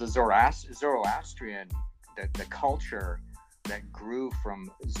 because the Zoroastrian, the culture that grew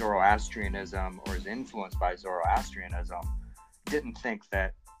from Zoroastrianism, or is influenced by Zoroastrianism, didn't think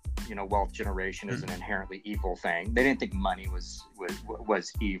that wealth generation is an inherently evil thing. They didn't think money was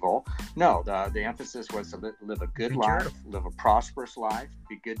evil. No, the emphasis was to live a good life, live a prosperous life,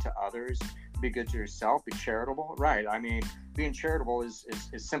 be good to others, be good to yourself, be charitable. Right. I mean, being charitable is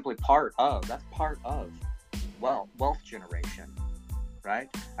simply part of wealth generation, right?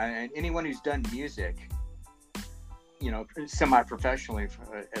 And anyone who's done music, semi-professionally,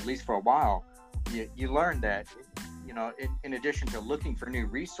 at least for a while, you learn that, in addition to looking for new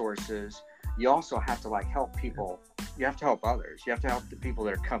resources, you also have to, like, help people. You have to help others. You have to help the people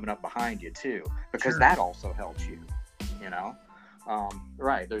that are coming up behind you too, because that also helps you,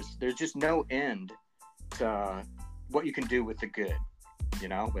 right. There's just no end to what you can do with the good,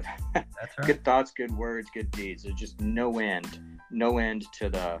 with good thoughts, good words, good deeds. There's just no end to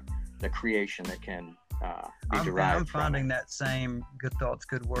the creation that can be derived. I'm finding that same good thoughts,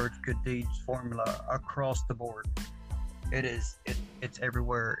 good words, good deeds formula across the board. It's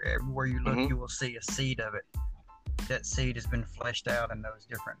everywhere. Everywhere you look, you will see a seed of it. That seed has been fleshed out in those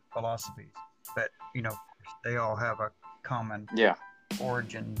different philosophies, but they all have a common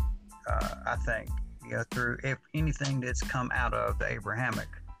origin. I think through, if anything that's come out of the Abrahamic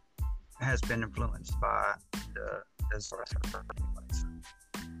has been influenced by the Zoroastrian.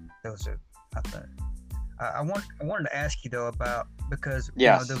 Those are, I think. I wanted to ask you though about, because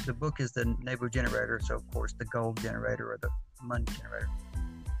the book is the Nebu generator, so of course the gold generator or the money generator.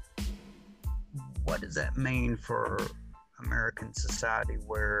 What does that mean for American society,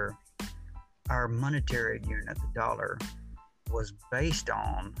 where our monetary unit, the dollar, was based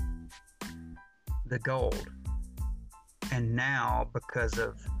on the gold, and now because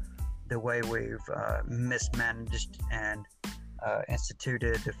of the way we've mismanaged and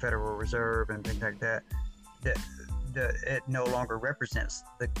instituted the Federal Reserve and things like that, it no longer represents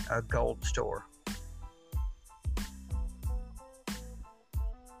a gold store.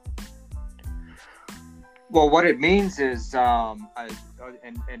 Well, what it means is, and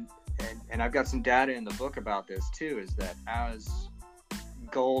I've got some data in the book about this too, is that as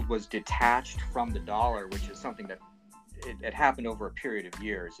gold was detached from the dollar, which is something that it happened over a period of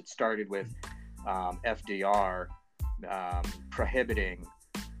years. It started with FDR prohibiting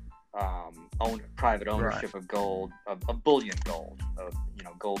private ownership of gold, of bullion gold, of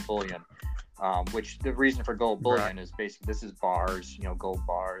gold bullion, which the reason for gold bullion is basically this is bars, gold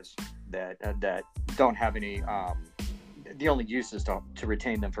bars that don't have any. The only use is to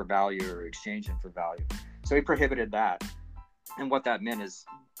retain them for value or exchange them for value. So he prohibited that, and what that meant is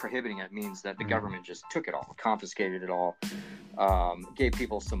prohibiting it means that the government just took it all, confiscated it all, gave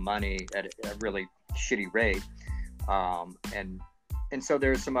people some money at a really shitty rate, and so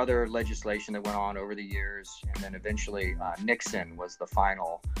there's some other legislation that went on over the years, and then eventually Nixon was the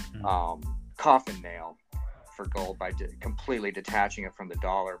final coffin nail for gold by completely detaching it from the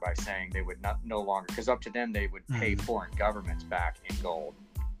dollar, by saying they would no longer, because up to then they would pay foreign governments back in gold.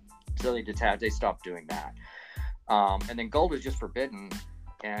 So they stopped doing that. And then gold was just forbidden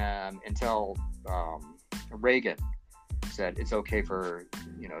until Reagan said it's okay for,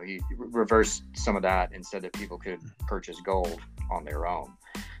 he reversed some of that and said that people could purchase gold on their own.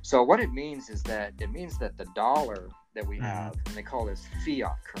 So what it means is that the dollar that we have, and they call this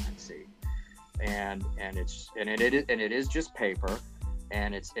fiat currency, and it is just paper,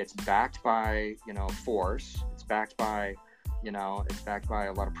 and it's backed by force. It's backed by a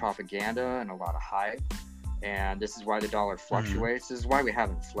lot of propaganda and a lot of hype, and this is why the dollar fluctuates. This is why we have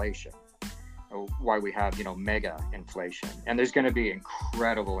inflation, why we have mega inflation, and there's going to be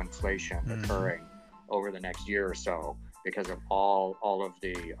incredible inflation occurring over the next year or so because of all of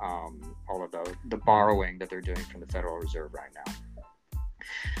the borrowing that they're doing from the Federal Reserve right now.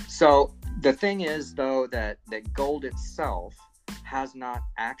 So the thing is, though, that gold itself has not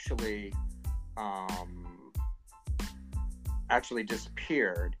actually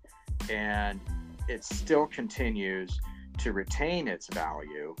disappeared, and it still continues to retain its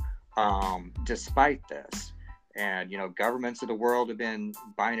value despite this. And governments of the world have been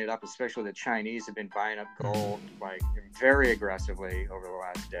buying it up, especially the Chinese have been buying up gold like very aggressively over the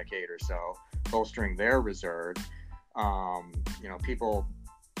last decade or so, bolstering their reserve. People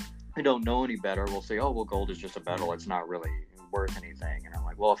who don't know any better will say, oh, well, gold is just a metal, it's not really worth anything. And I'm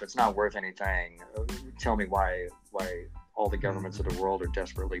like, well, if it's not worth anything, tell me why all the governments of the world are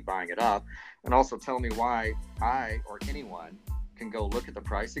desperately buying it up, and also tell me why I or anyone can go look at the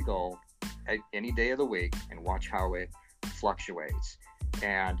price of gold at any day of the week and watch how it fluctuates.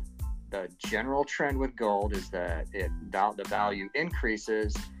 And the general trend with gold is that the value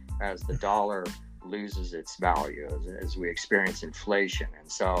increases as the dollar loses its value, as we experience inflation.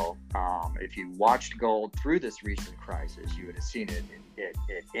 And so if you watched gold through this recent crisis, you would have seen it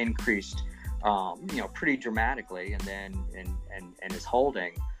increased pretty dramatically, and then and is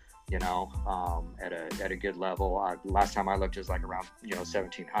holding at a good level. Last time I looked, it was like around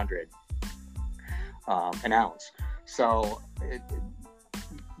 1,700 an ounce. So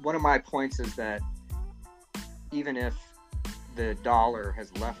one of my points is that even if the dollar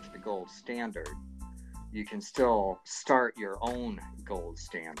has left the gold standard, you can still start your own gold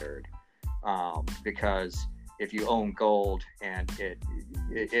standard, because if you own gold, and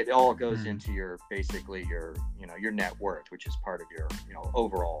it all goes into your net worth, which is part of your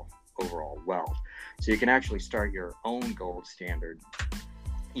overall wealth. So you can actually start your own gold standard,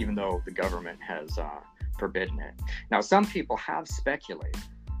 even though the government has forbidden it. Now, some people have speculated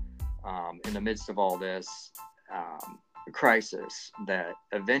in the midst of all this crisis that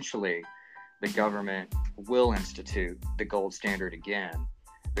eventually the government will institute the gold standard again,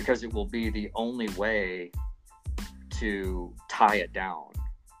 because it will be the only way to tie it down,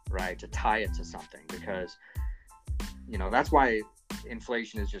 right? To tie it to something, because that's why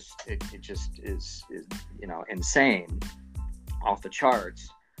inflation is just insane, off the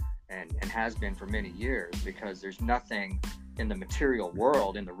charts, and has been for many years, because there's nothing in the material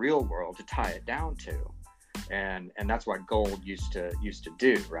world, in the real world, to tie it down to. And that's what gold used to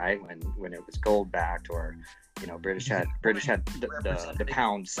do, right? When it was gold backed, or British had the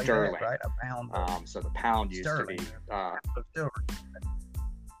pound sterling, right? A pound. So the pound used sterling, to be mm-hmm.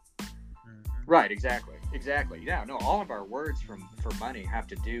 Right, exactly. Yeah, no, all of our words for money have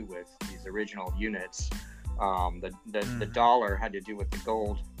to do with these original units. The dollar had to do with the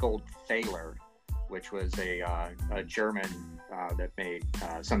gold thaler, which was a German that made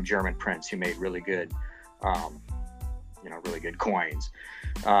some German prince who made really good really good coins.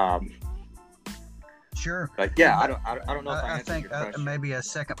 Sure. But yeah, I don't know if I answered your question. Maybe a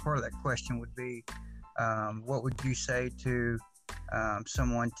second part of that question would be, what would you say to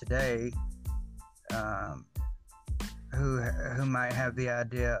someone today who might have the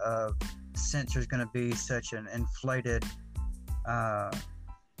idea of, since there's going to be such an inflated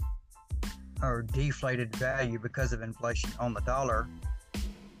or deflated value because of inflation on the dollar,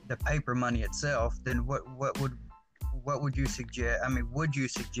 the paper money itself, then what would you suggest? I mean, would you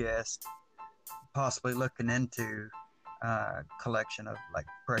suggest possibly looking into collection of like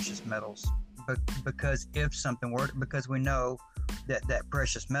precious metals? Because if something were, because we know that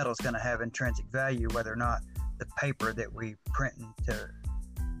precious metal is going to have intrinsic value, whether or not the paper that we print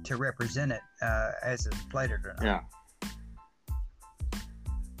to represent it as inflated or not. Yeah.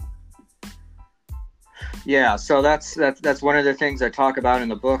 Yeah, so that's one of the things I talk about in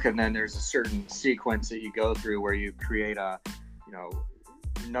the book, and then there's a certain sequence that you go through where you create a,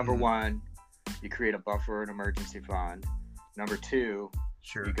 number one, you create a buffer and emergency fund. Number two,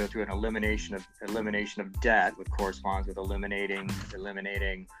 sure, you go through an elimination of debt, which corresponds with eliminating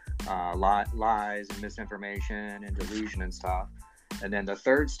lies and misinformation and delusion and stuff. And then the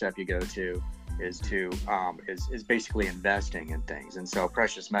third step you go to is basically investing in things, and so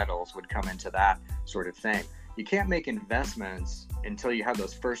precious metals would come into that sort of thing. You can't make investments until you have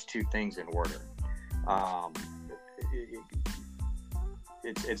those first two things in order.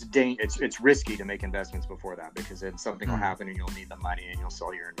 It's risky to make investments before that, because then something will happen and you'll need the money and you'll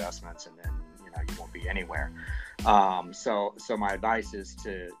sell your investments, and then you won't be anywhere. So my advice is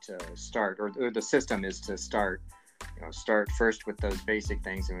to start, or the system is to start first with those basic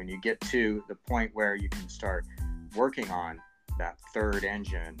things, and when you get to the point where you can start working on that third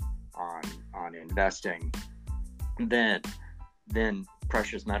engine on investing, then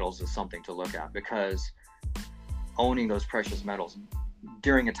precious metals is something to look at, because owning those precious metals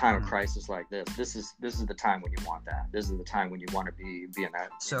during a time of crisis like this is the time when you want that. This is the time when you want to be in that.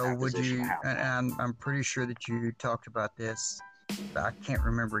 So in that would you? and I'm pretty sure that you talked about this, but I can't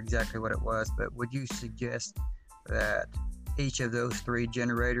remember exactly what it was. But would you suggest that each of those three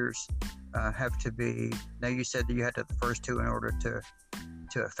generators have to be? Now you said that you had to have the first two in order to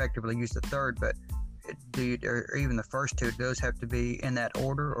effectively use the third, but or even the first two, those have to be in that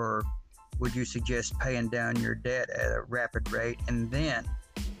order, or would you suggest paying down your debt at a rapid rate and then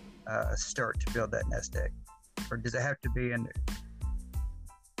start to build that nest egg, or does it have to be in?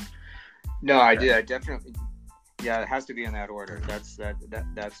 No, okay. I did. I definitely. Yeah, it has to be in that order. That's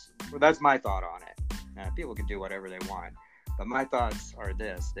my thought on it. People can do whatever they want, but my thoughts are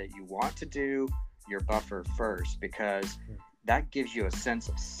that you want to do your buffer first, because that gives you a sense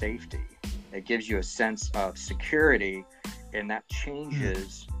of safety. It gives you a sense of security, and that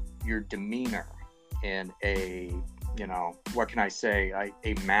changes your demeanor in a, what can I say,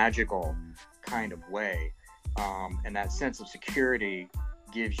 a magical kind of way. And that sense of security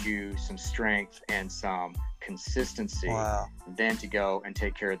gives you some strength and some consistency, then to go and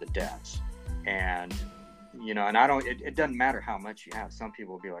take care of the debts. And, and it doesn't matter how much you have. Some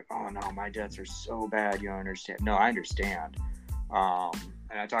people will be like, oh no, my debts are so bad, you don't understand. No, I understand.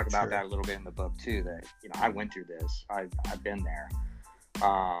 And I talk about that a little bit in the book too, that, I went through this. I've been there.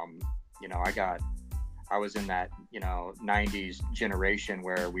 I was in that, 90s generation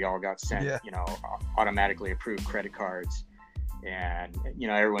where we all got sent, automatically approved credit cards, and,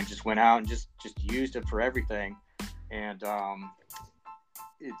 everyone just went out and just used it for everything. And,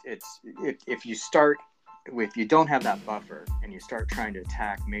 if you don't have that buffer and you start trying to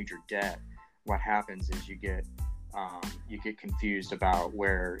attack major debt, what happens is you get confused about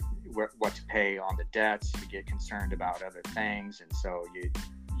what to pay on the debts. You get concerned about other things, and so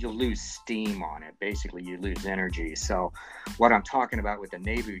you'll lose steam on it. Basically, you lose energy. So what I'm talking about with the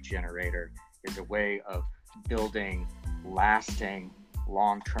Nebu generator is a way of building lasting,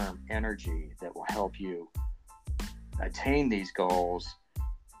 long-term energy that will help you attain these goals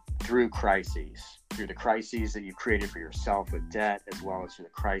through the crises that you've created for yourself with debt, as well as through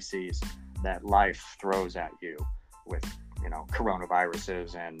the crises that life throws at you with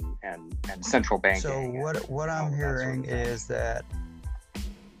coronaviruses and central banking. So what I'm hearing is that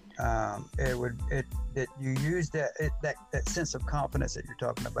that you use that sense of confidence that you're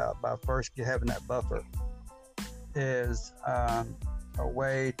talking about by first having that buffer is a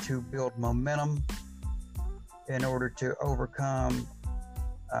way to build momentum in order to overcome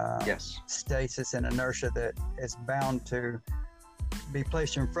stasis and inertia that is bound to be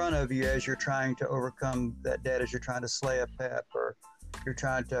placed in front of you as you're trying to overcome that debt, as you're trying to slay a pet, or you're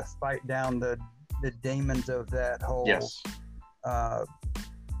trying to fight down the demons of that whole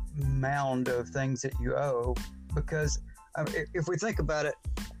mound of things that you owe. Because if we think about it,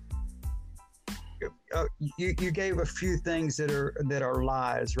 you gave a few things that are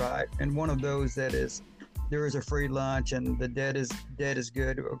lies, right? And one of those that is there is a free lunch and the debt is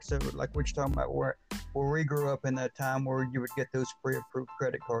good. So like what you're talking about, where we grew up in that time where you would get those pre-approved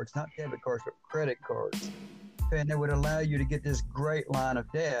credit cards, not debit cards, but credit cards. And it would allow you to get this great line of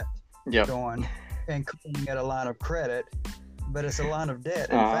debt Yep. going and calling it a line of credit, but it's a line of debt,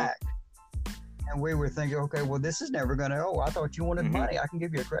 in fact. And we were thinking, okay, well, this is never going to, I thought you wanted money. I can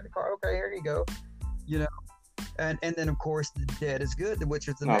give you a credit card. Okay, here you go. You know, and then, of course, the debt is good, which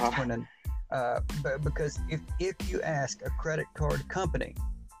is the next one. And, but because if you ask a credit card company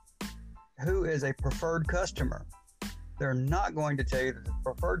who is a preferred customer, they're not going to tell you that the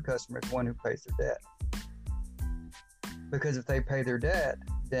preferred customer is one who pays their debt. Because if they pay their debt,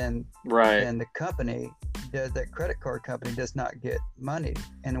 then the company, that credit card company, does not get money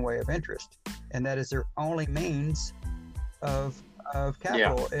in the way of interest. And that is their only means of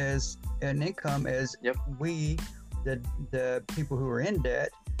capital is an income, is we, the people who are in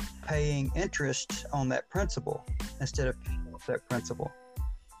debt, paying interest on that principal instead of that principal.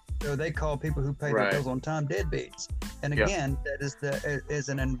 So they call people who pay their bills on time deadbeats. And again, that is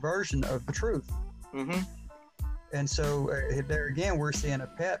an inversion of the truth. And so there again, we're seeing a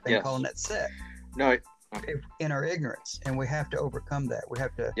pet and calling that sick. No. In our ignorance, and we have to overcome that. We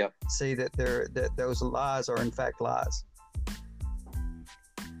have to see that that those lies are in fact lies.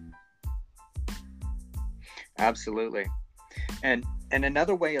 Absolutely. And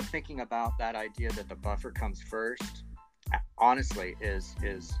another way of thinking about that idea that the buffer comes first, honestly, is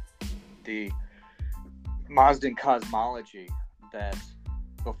the Mazdan cosmology, that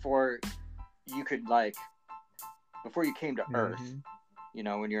before you came to Earth, you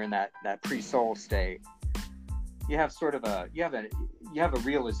know, when you're in that pre-soul state, you have sort of a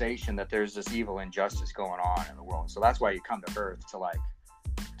realization that there's this evil injustice going on in the world. So that's why you come to Earth,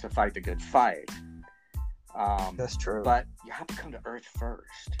 to fight the good fight. That's true. But you have to come to Earth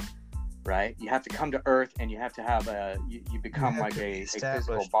first, right? You have to come to Earth, and you have to have you become like a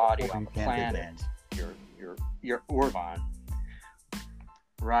physical body on the planet. You're Urvan.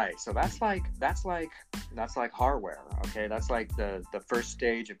 Right. So that's like hardware. Okay. That's like the first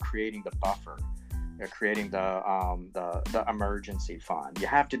stage of creating the buffer, creating the emergency fund. You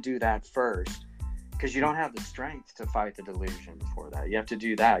have to do that first, because you don't have the strength to fight the delusion before that. You have to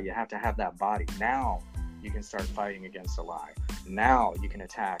do that. You have to have that body. Now you can start fighting against the lie. Now you can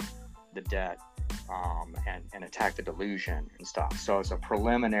attack the debt, and attack the delusion and stuff. So it's a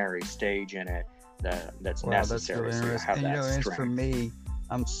preliminary stage in it that's necessary. That's really to have that strength. For me,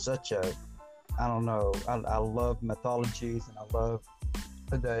 I'm such a, I don't know, I love mythologies, and I love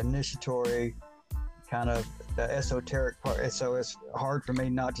the initiatory kind of the esoteric part. So it's hard for me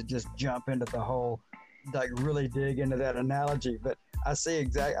not to just jump into the whole, like really dig into that analogy. But I see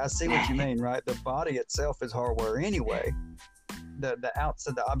what you mean, right? The body itself is hardware anyway, the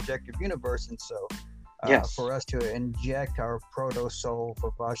outside, the objective universe. And so for us to inject our proto soul,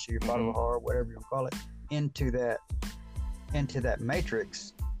 for Vashi, Badalahar, whatever you want to call it, into that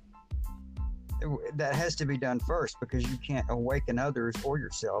matrix, that has to be done first, because you can't awaken others or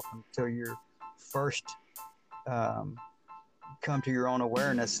yourself until you're first come to your own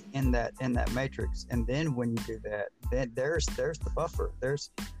awareness in that matrix. And then when you do that, then there's the buffer.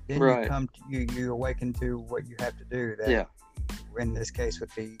 You come to, you awaken to what you have to do. That in this case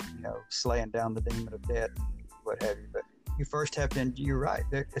would be, slaying down the demon of debt and what have you. But you first have to, you're right,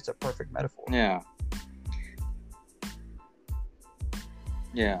 it's a perfect metaphor.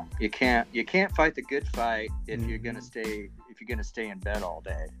 Yeah, you can't fight the good fight if you're gonna stay in bed all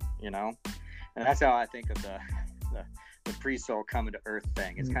day, and that's how I think of the pre-soul coming to Earth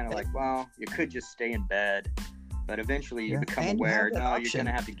thing. It's kind of like, well, you could just stay in bed, but eventually you become aware. No, you're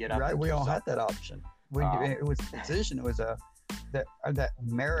gonna have to get up. Right, we all had that option. It was a decision. It was that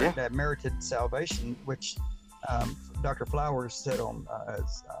merited salvation, which Dr. Flowers said on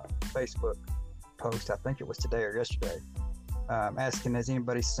his Facebook post. I think it was today or yesterday. Asking, has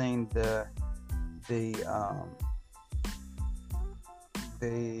anybody seen the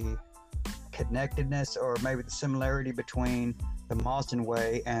connectedness, or maybe the similarity between the Mazdan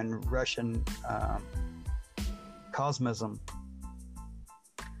way and Russian cosmism?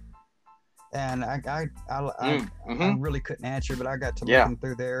 And I really couldn't answer, but I got to looking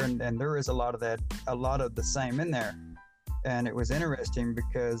through there, and there is a lot of the same in there. And it was interesting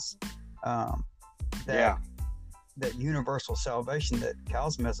because that universal salvation that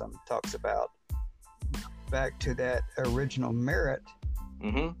cosmism talks about, back to that original merit,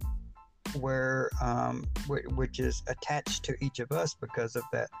 where which is attached to each of us because of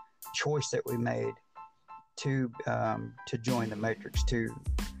that choice that we made to join the matrix, to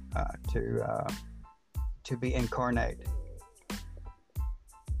be incarnate.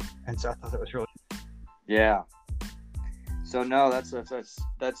 And so I thought that was really So no, that's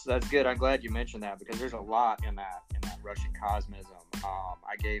good. I'm glad you mentioned that, because there's a lot in that Russian cosmism.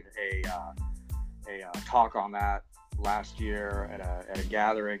 I gave a talk on that last year at a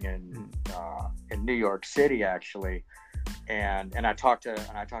gathering in New York City, actually, and I talked to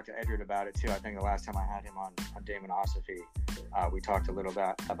Edward about it too. I think the last time I had him on Demonosophy, we talked a little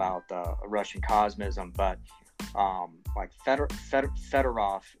bit about Russian cosmism, but like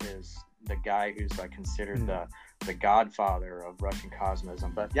Fedorov is the guy who's like considered the godfather of Russian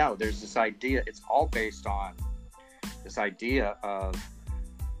cosmism. But yeah, there's this idea. It's all based on this idea of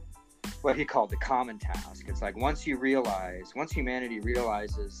what he called the common task. It's like once humanity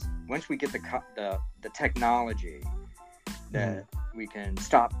realizes, once we get the technology that we can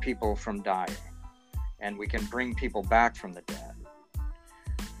stop people from dying and we can bring people back from the dead,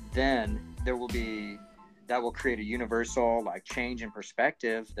 then that will create a universal like change in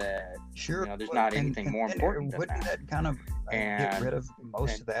perspective that there's not anything more important than wouldn't that kind of get rid of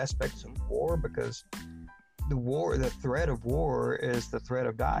most of the aspects of war, because the threat of war is the threat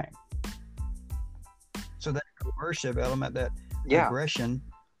of dying. So that coercive element, that aggression,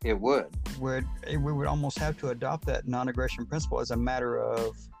 we would almost have to adopt that non-aggression principle as a matter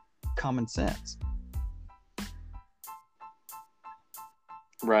of common sense.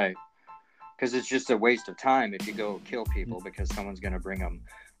 Right. Because it's just a waste of time if you go kill people because someone's going to bring them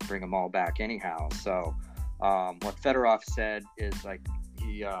all back anyhow. So what Fedorov said is like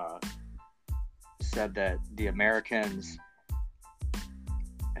he said that the Americans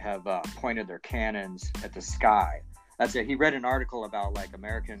have pointed their cannons at the sky. That's it. He read an article about like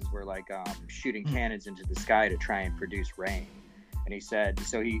Americans were like shooting cannons into the sky to try and produce rain. And he said,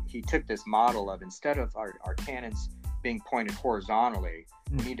 so he took this model of, instead of our cannons being pointed horizontally,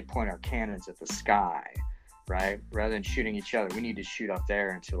 we need to point our cannons at the sky, right? Rather than shooting each other, we need to shoot up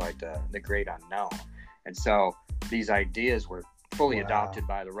there into like the great unknown. And so these ideas were fully adopted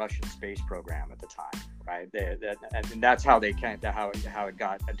by the Russian space program at the time, right? And that's how how it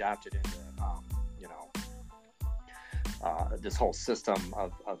got adapted into this whole system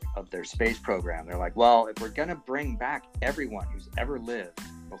of their space program. They're like, well, if we're gonna bring back everyone who's ever lived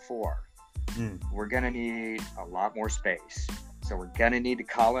before, we're gonna need a lot more space. So we're gonna need to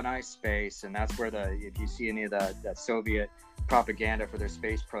colonize space, and that's where if you see any of that Soviet propaganda for their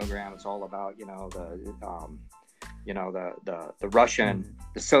space program, it's all about the Russian,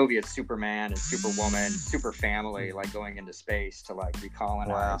 the Soviet Superman and Superwoman, super family, like going into space to like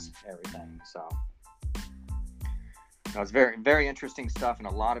recolonize everything. So that was very, very interesting stuff, and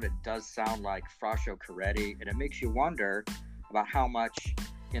a lot of it does sound like Frasco Coretti, and it makes you wonder about how much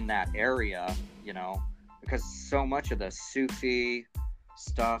in that area, because so much of the Sufi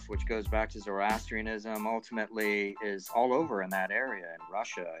stuff, which goes back to Zoroastrianism, ultimately is all over in that area in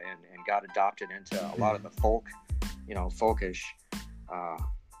Russia, and got adopted into a lot of the folkish I've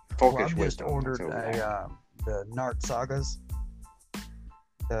wisdom. just ordered the Narc Sagas,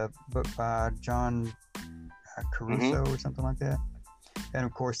 the book by John Caruso or something like that, and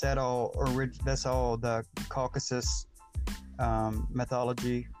of course that's all the Caucasus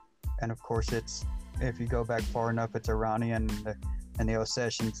mythology, and of course it's, if you go back far enough, it's Iranian, and the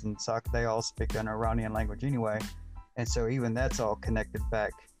Ossetians and they all speak an Iranian language anyway, and so even that's all connected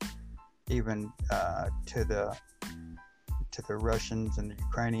back even to the Russians and the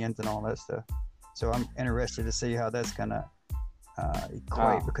Ukrainians and all that stuff. So I'm interested to see how that's gonna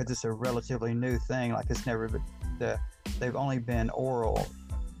equate, because it's a relatively new thing. Like, it's never been they've only been oral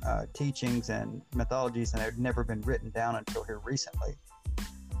teachings and mythologies, and they've never been written down until here recently.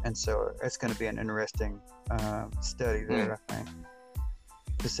 And so it's going to be an interesting study there, I think,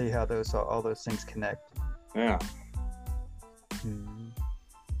 to see how all those things connect. Yeah.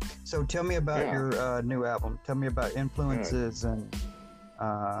 So tell me about your new album. Tell me about influences and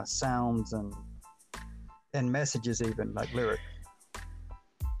sounds and messages, even like lyrics.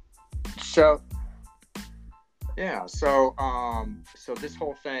 So this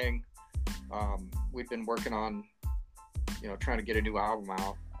whole thing, we've been working on, trying to get a new album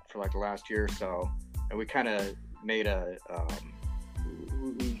out for like the last year or so, and we kind of made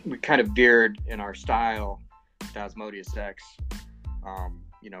we kind of veered in our style to Asmodeus X.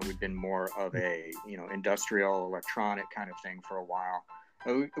 We've been more of a industrial electronic kind of thing for a while.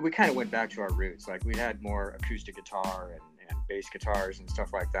 We kind of went back to our roots. Like, we had more acoustic guitar and bass guitars and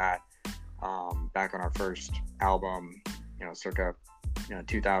stuff like that back on our first album, circa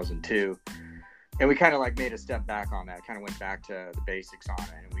 2002. And we kind of like made a step back on that, kind of went back to the basics on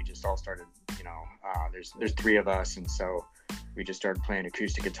it, and we just all started, there's three of us, and so we just started playing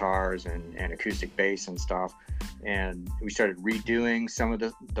acoustic guitars and acoustic bass and stuff, and we started redoing some of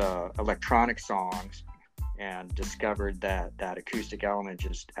the electronic songs, and discovered that acoustic element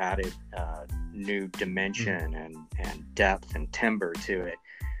just added new dimension and depth and timbre to it.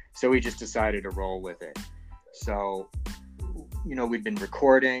 So we just decided to roll with it. So, we'd been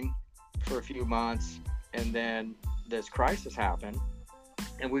recording for a few months, and then this crisis happened,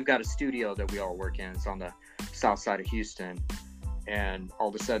 and we've got a studio that we all work in. It's on the south side of Houston, and all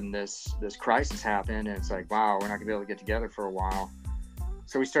of a sudden this crisis happened, and it's like, wow, we're not gonna be able to get together for a while.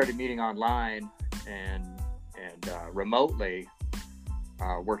 So we started meeting online and remotely,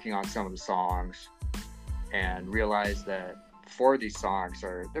 working on some of the songs, and realized that 4 of these songs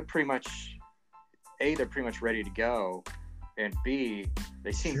they're pretty much ready to go, and B,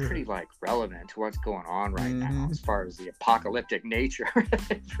 they seem pretty like relevant to what's going on right now as far as the apocalyptic nature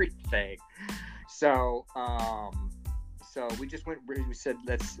of everything. So we said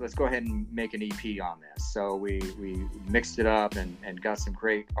let's go ahead and make an EP on this. So we mixed it up and got some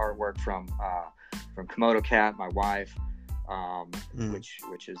great artwork from Komodo Cat, my wife,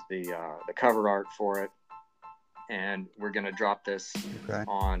 which is the cover art for it, and we're gonna drop this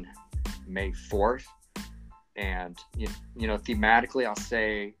on May 4th. And thematically, I'll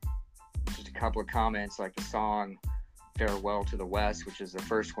say just a couple of comments, like the song "Farewell to the West," which is the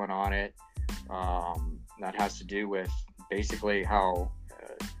first one on it. That has to do with basically how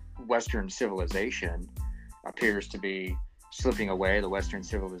Western civilization appears to be slipping away. The Western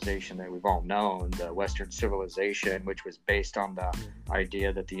civilization that we've all known, the Western civilization, which was based on the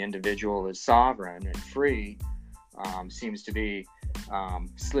idea that the individual is sovereign and free, seems to be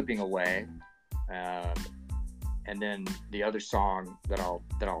slipping away. And then the other song that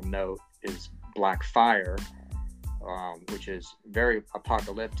I'll note is "Black Fire," which is very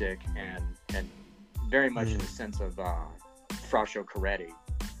apocalyptic and very much in the sense of Frasco Coretti.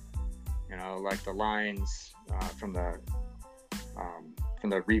 Like the lines from the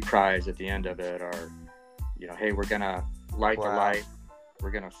reprise at the end of it are, hey, we're gonna light the light,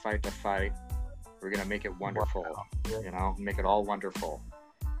 we're gonna fight the fight, we're gonna make it wonderful, make it all wonderful.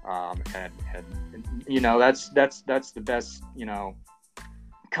 And that's the best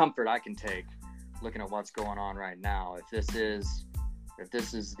comfort I can take looking at what's going on right now. If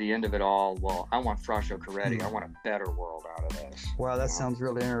this is the end of it all, well, I want Frasco Coretti. I want a better world out of this. Wow, that sounds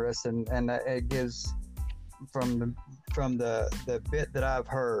really interesting, and it gives from the bit that I've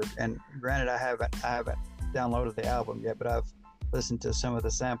heard. And granted, I haven't downloaded the album yet, but I've listened to some of the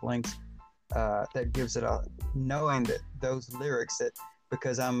samplings. That gives it knowing that those lyrics that.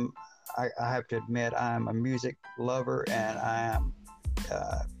 Because I have to admit, I'm a music lover, and I am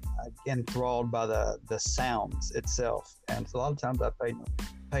enthralled by the sounds itself. And a lot of times I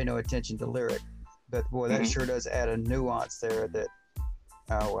pay no attention to lyric, but boy, that sure does add a nuance there. That,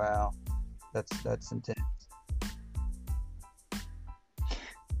 oh wow, that's intense.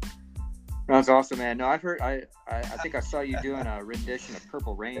 That's awesome, man. No, I've heard. I think I saw you doing a rendition of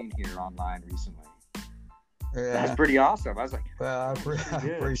 "Purple Rain" here online recently. Yeah. That's pretty awesome. I was like, well, I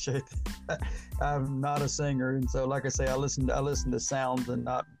appreciate that. I'm not a singer, and so like I say, I listen to sounds and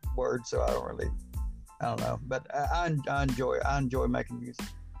not words, so I don't know. But I enjoy making music.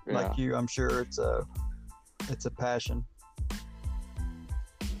 Like you, I'm sure it's a passion.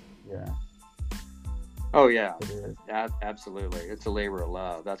 Yeah. Oh yeah. It is. Absolutely. It's a labor of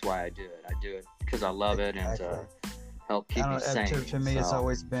love. That's why I do it. I do it because I love it and to help keep me sane. To me, it's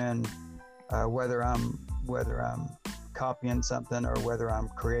always been whether I'm copying something or whether I'm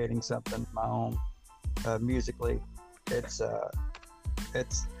creating something my own musically. It's I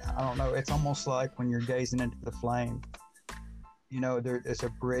don't know. It's almost like when you're gazing into the flame. There's a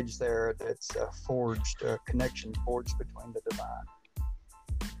bridge there that's forged, a connection forged between the divine,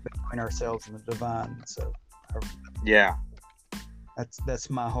 between ourselves and the divine. So yeah, that's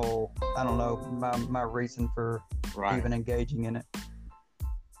my whole. I don't know, my reason for even engaging in it.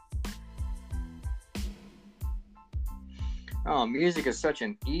 Oh, music is such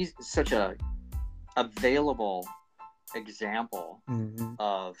a available example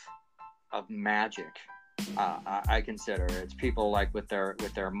of magic. I consider it's people like with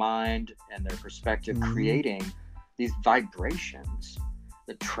their mind and their perspective creating these vibrations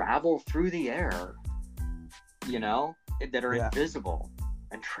that travel through the air, that are invisible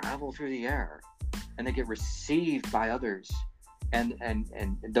and travel through the air, and they get received by others. And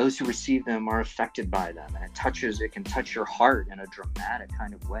those who receive them are affected by them, and it can touch your heart in a dramatic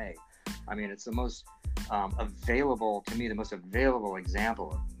kind of way. I mean, it's the most available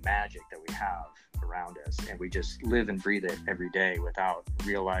example of magic that we have around us, and we just live and breathe it every day without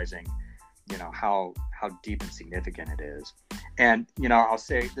realizing, how deep and significant it is. And I'll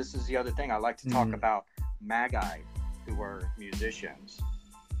say this is the other thing I like to talk about: magi who are musicians.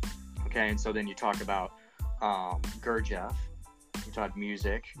 Okay, and so then you talk about Gurdjieff. We talk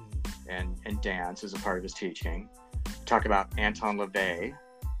music and dance as a part of his teaching. We talk about Anton LaVey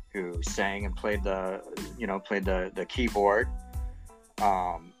who sang and played the keyboard.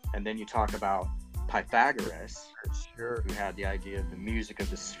 And then you talk about Pythagoras, Sure. who had the idea of the music of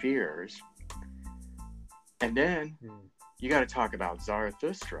the spheres. And then you got to talk about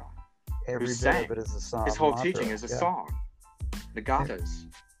Zarathustra. Every bit sang. of it is a song. His whole mantra. teaching is a song. The Gathas.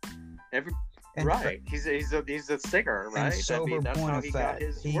 And Right. He's a singer, right? And sober that's point how of he fact, got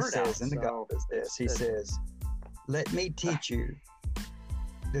his he word says out. in the So, Gathas this. He says, "Let me teach you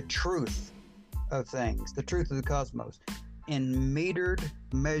the truth of things, the truth of the cosmos, in metered,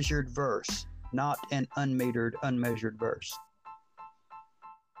 measured verse, not in unmetered, unmeasured verse."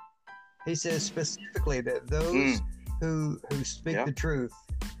 He says specifically that those who speak Yep. the truth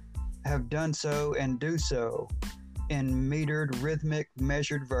have done so and do so in metered, rhythmic,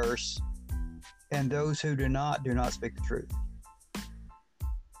 measured verse, and those who do not speak the truth.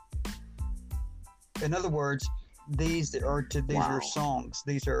 In other words, these are songs.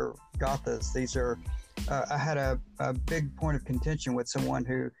 These are gathas. These are. I had a big point of contention with someone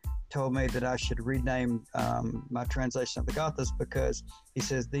who told me that I should rename my translation of the gathas because he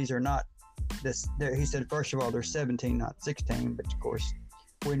says these are not this. He said first of all they're 17, not 16, but of course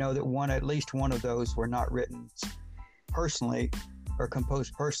we know that at least one of those were not written personally or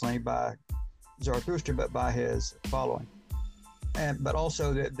composed personally by Zarathustra, but by his following, but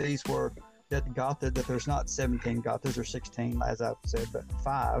also that these were that there's not 17 gathas or 16 as I've said, but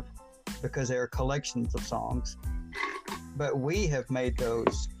 5 because they are collections of songs. But we have made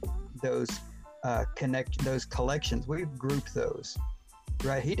those collections. We've grouped those,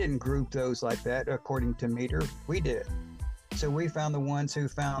 right? He didn't group those like that according to meter. We did. So we found the ones who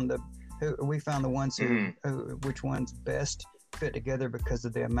which ones best fit together because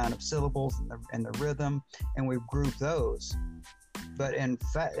of the amount of syllables and the rhythm, and we've grouped those. But in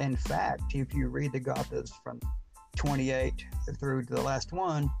fact, if you read the gathas from 28 through to the last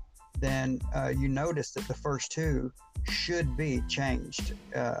one, then you notice that the first 2 should be changed.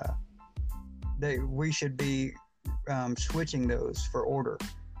 We should be switching those for order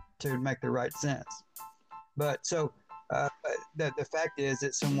to make the right sense. But so the fact is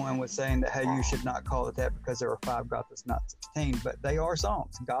that someone was saying that, hey, you should not call it that because there are 5 gathas, not 16, but they are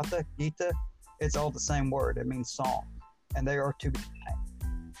songs. Gatha, Gita, it's all the same word. It means song, and they are to be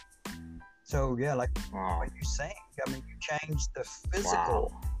sang. So yeah, like when you sing, I mean, you change the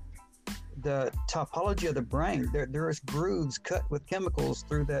physical, the topology of the brain. There is grooves cut with chemicals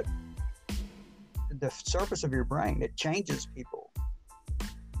through the surface of your brain. It changes people.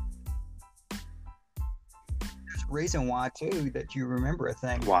 There's a reason why too that you remember a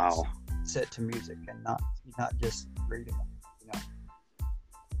thing set to music and not just reading it, you know.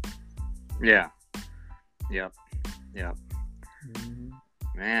 Yeah. Yep. Mm-hmm.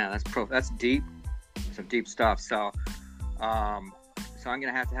 Man, that's deep. Some deep stuff. So I'm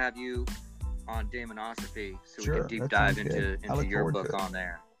gonna have you on Daemonosophy so we can deep dive into your book on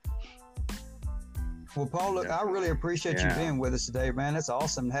there. Well, Paul, look, I really appreciate you being with us today, man. It's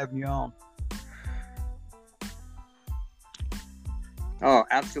awesome having you on. Oh,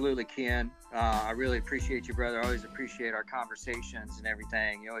 absolutely, Ken. I really appreciate you, brother. I always appreciate our conversations and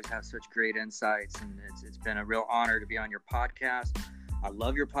everything. You always have such great insights, and it's been a real honor to be on your podcast. I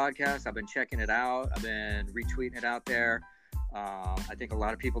love your podcast. I've been checking it out. I've been retweeting it out there. I think a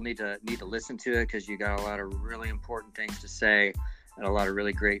lot of people need to listen to it because you got a lot of really important things to say and a lot of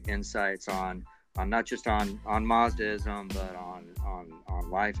really great insights on not just on Mazdaism, but on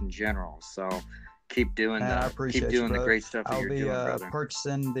life in general. So keep doing the great stuff that you're doing, brother. I'll be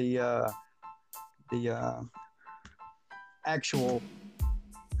purchasing the actual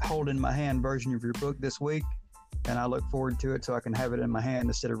hold in my hand version of your book this week, and I look forward to it so I can have it in my hand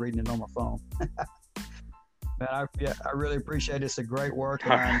instead of reading it on my phone. Man, I really appreciate it. It's a great work,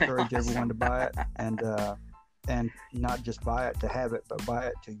 and I encourage everyone to buy it, and not just buy it to have it, but buy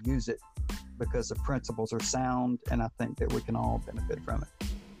it to use it, because the principles are sound, and I think that we can all benefit from it.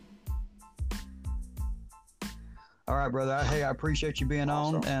 All right, brother. Hey, I appreciate you being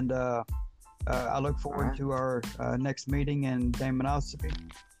on, and I look forward to our next meeting in Daemonosophy.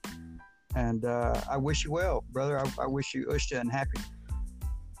 And I wish you well, brother. I wish you Ushta and happy.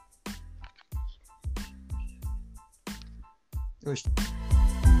 Ushta.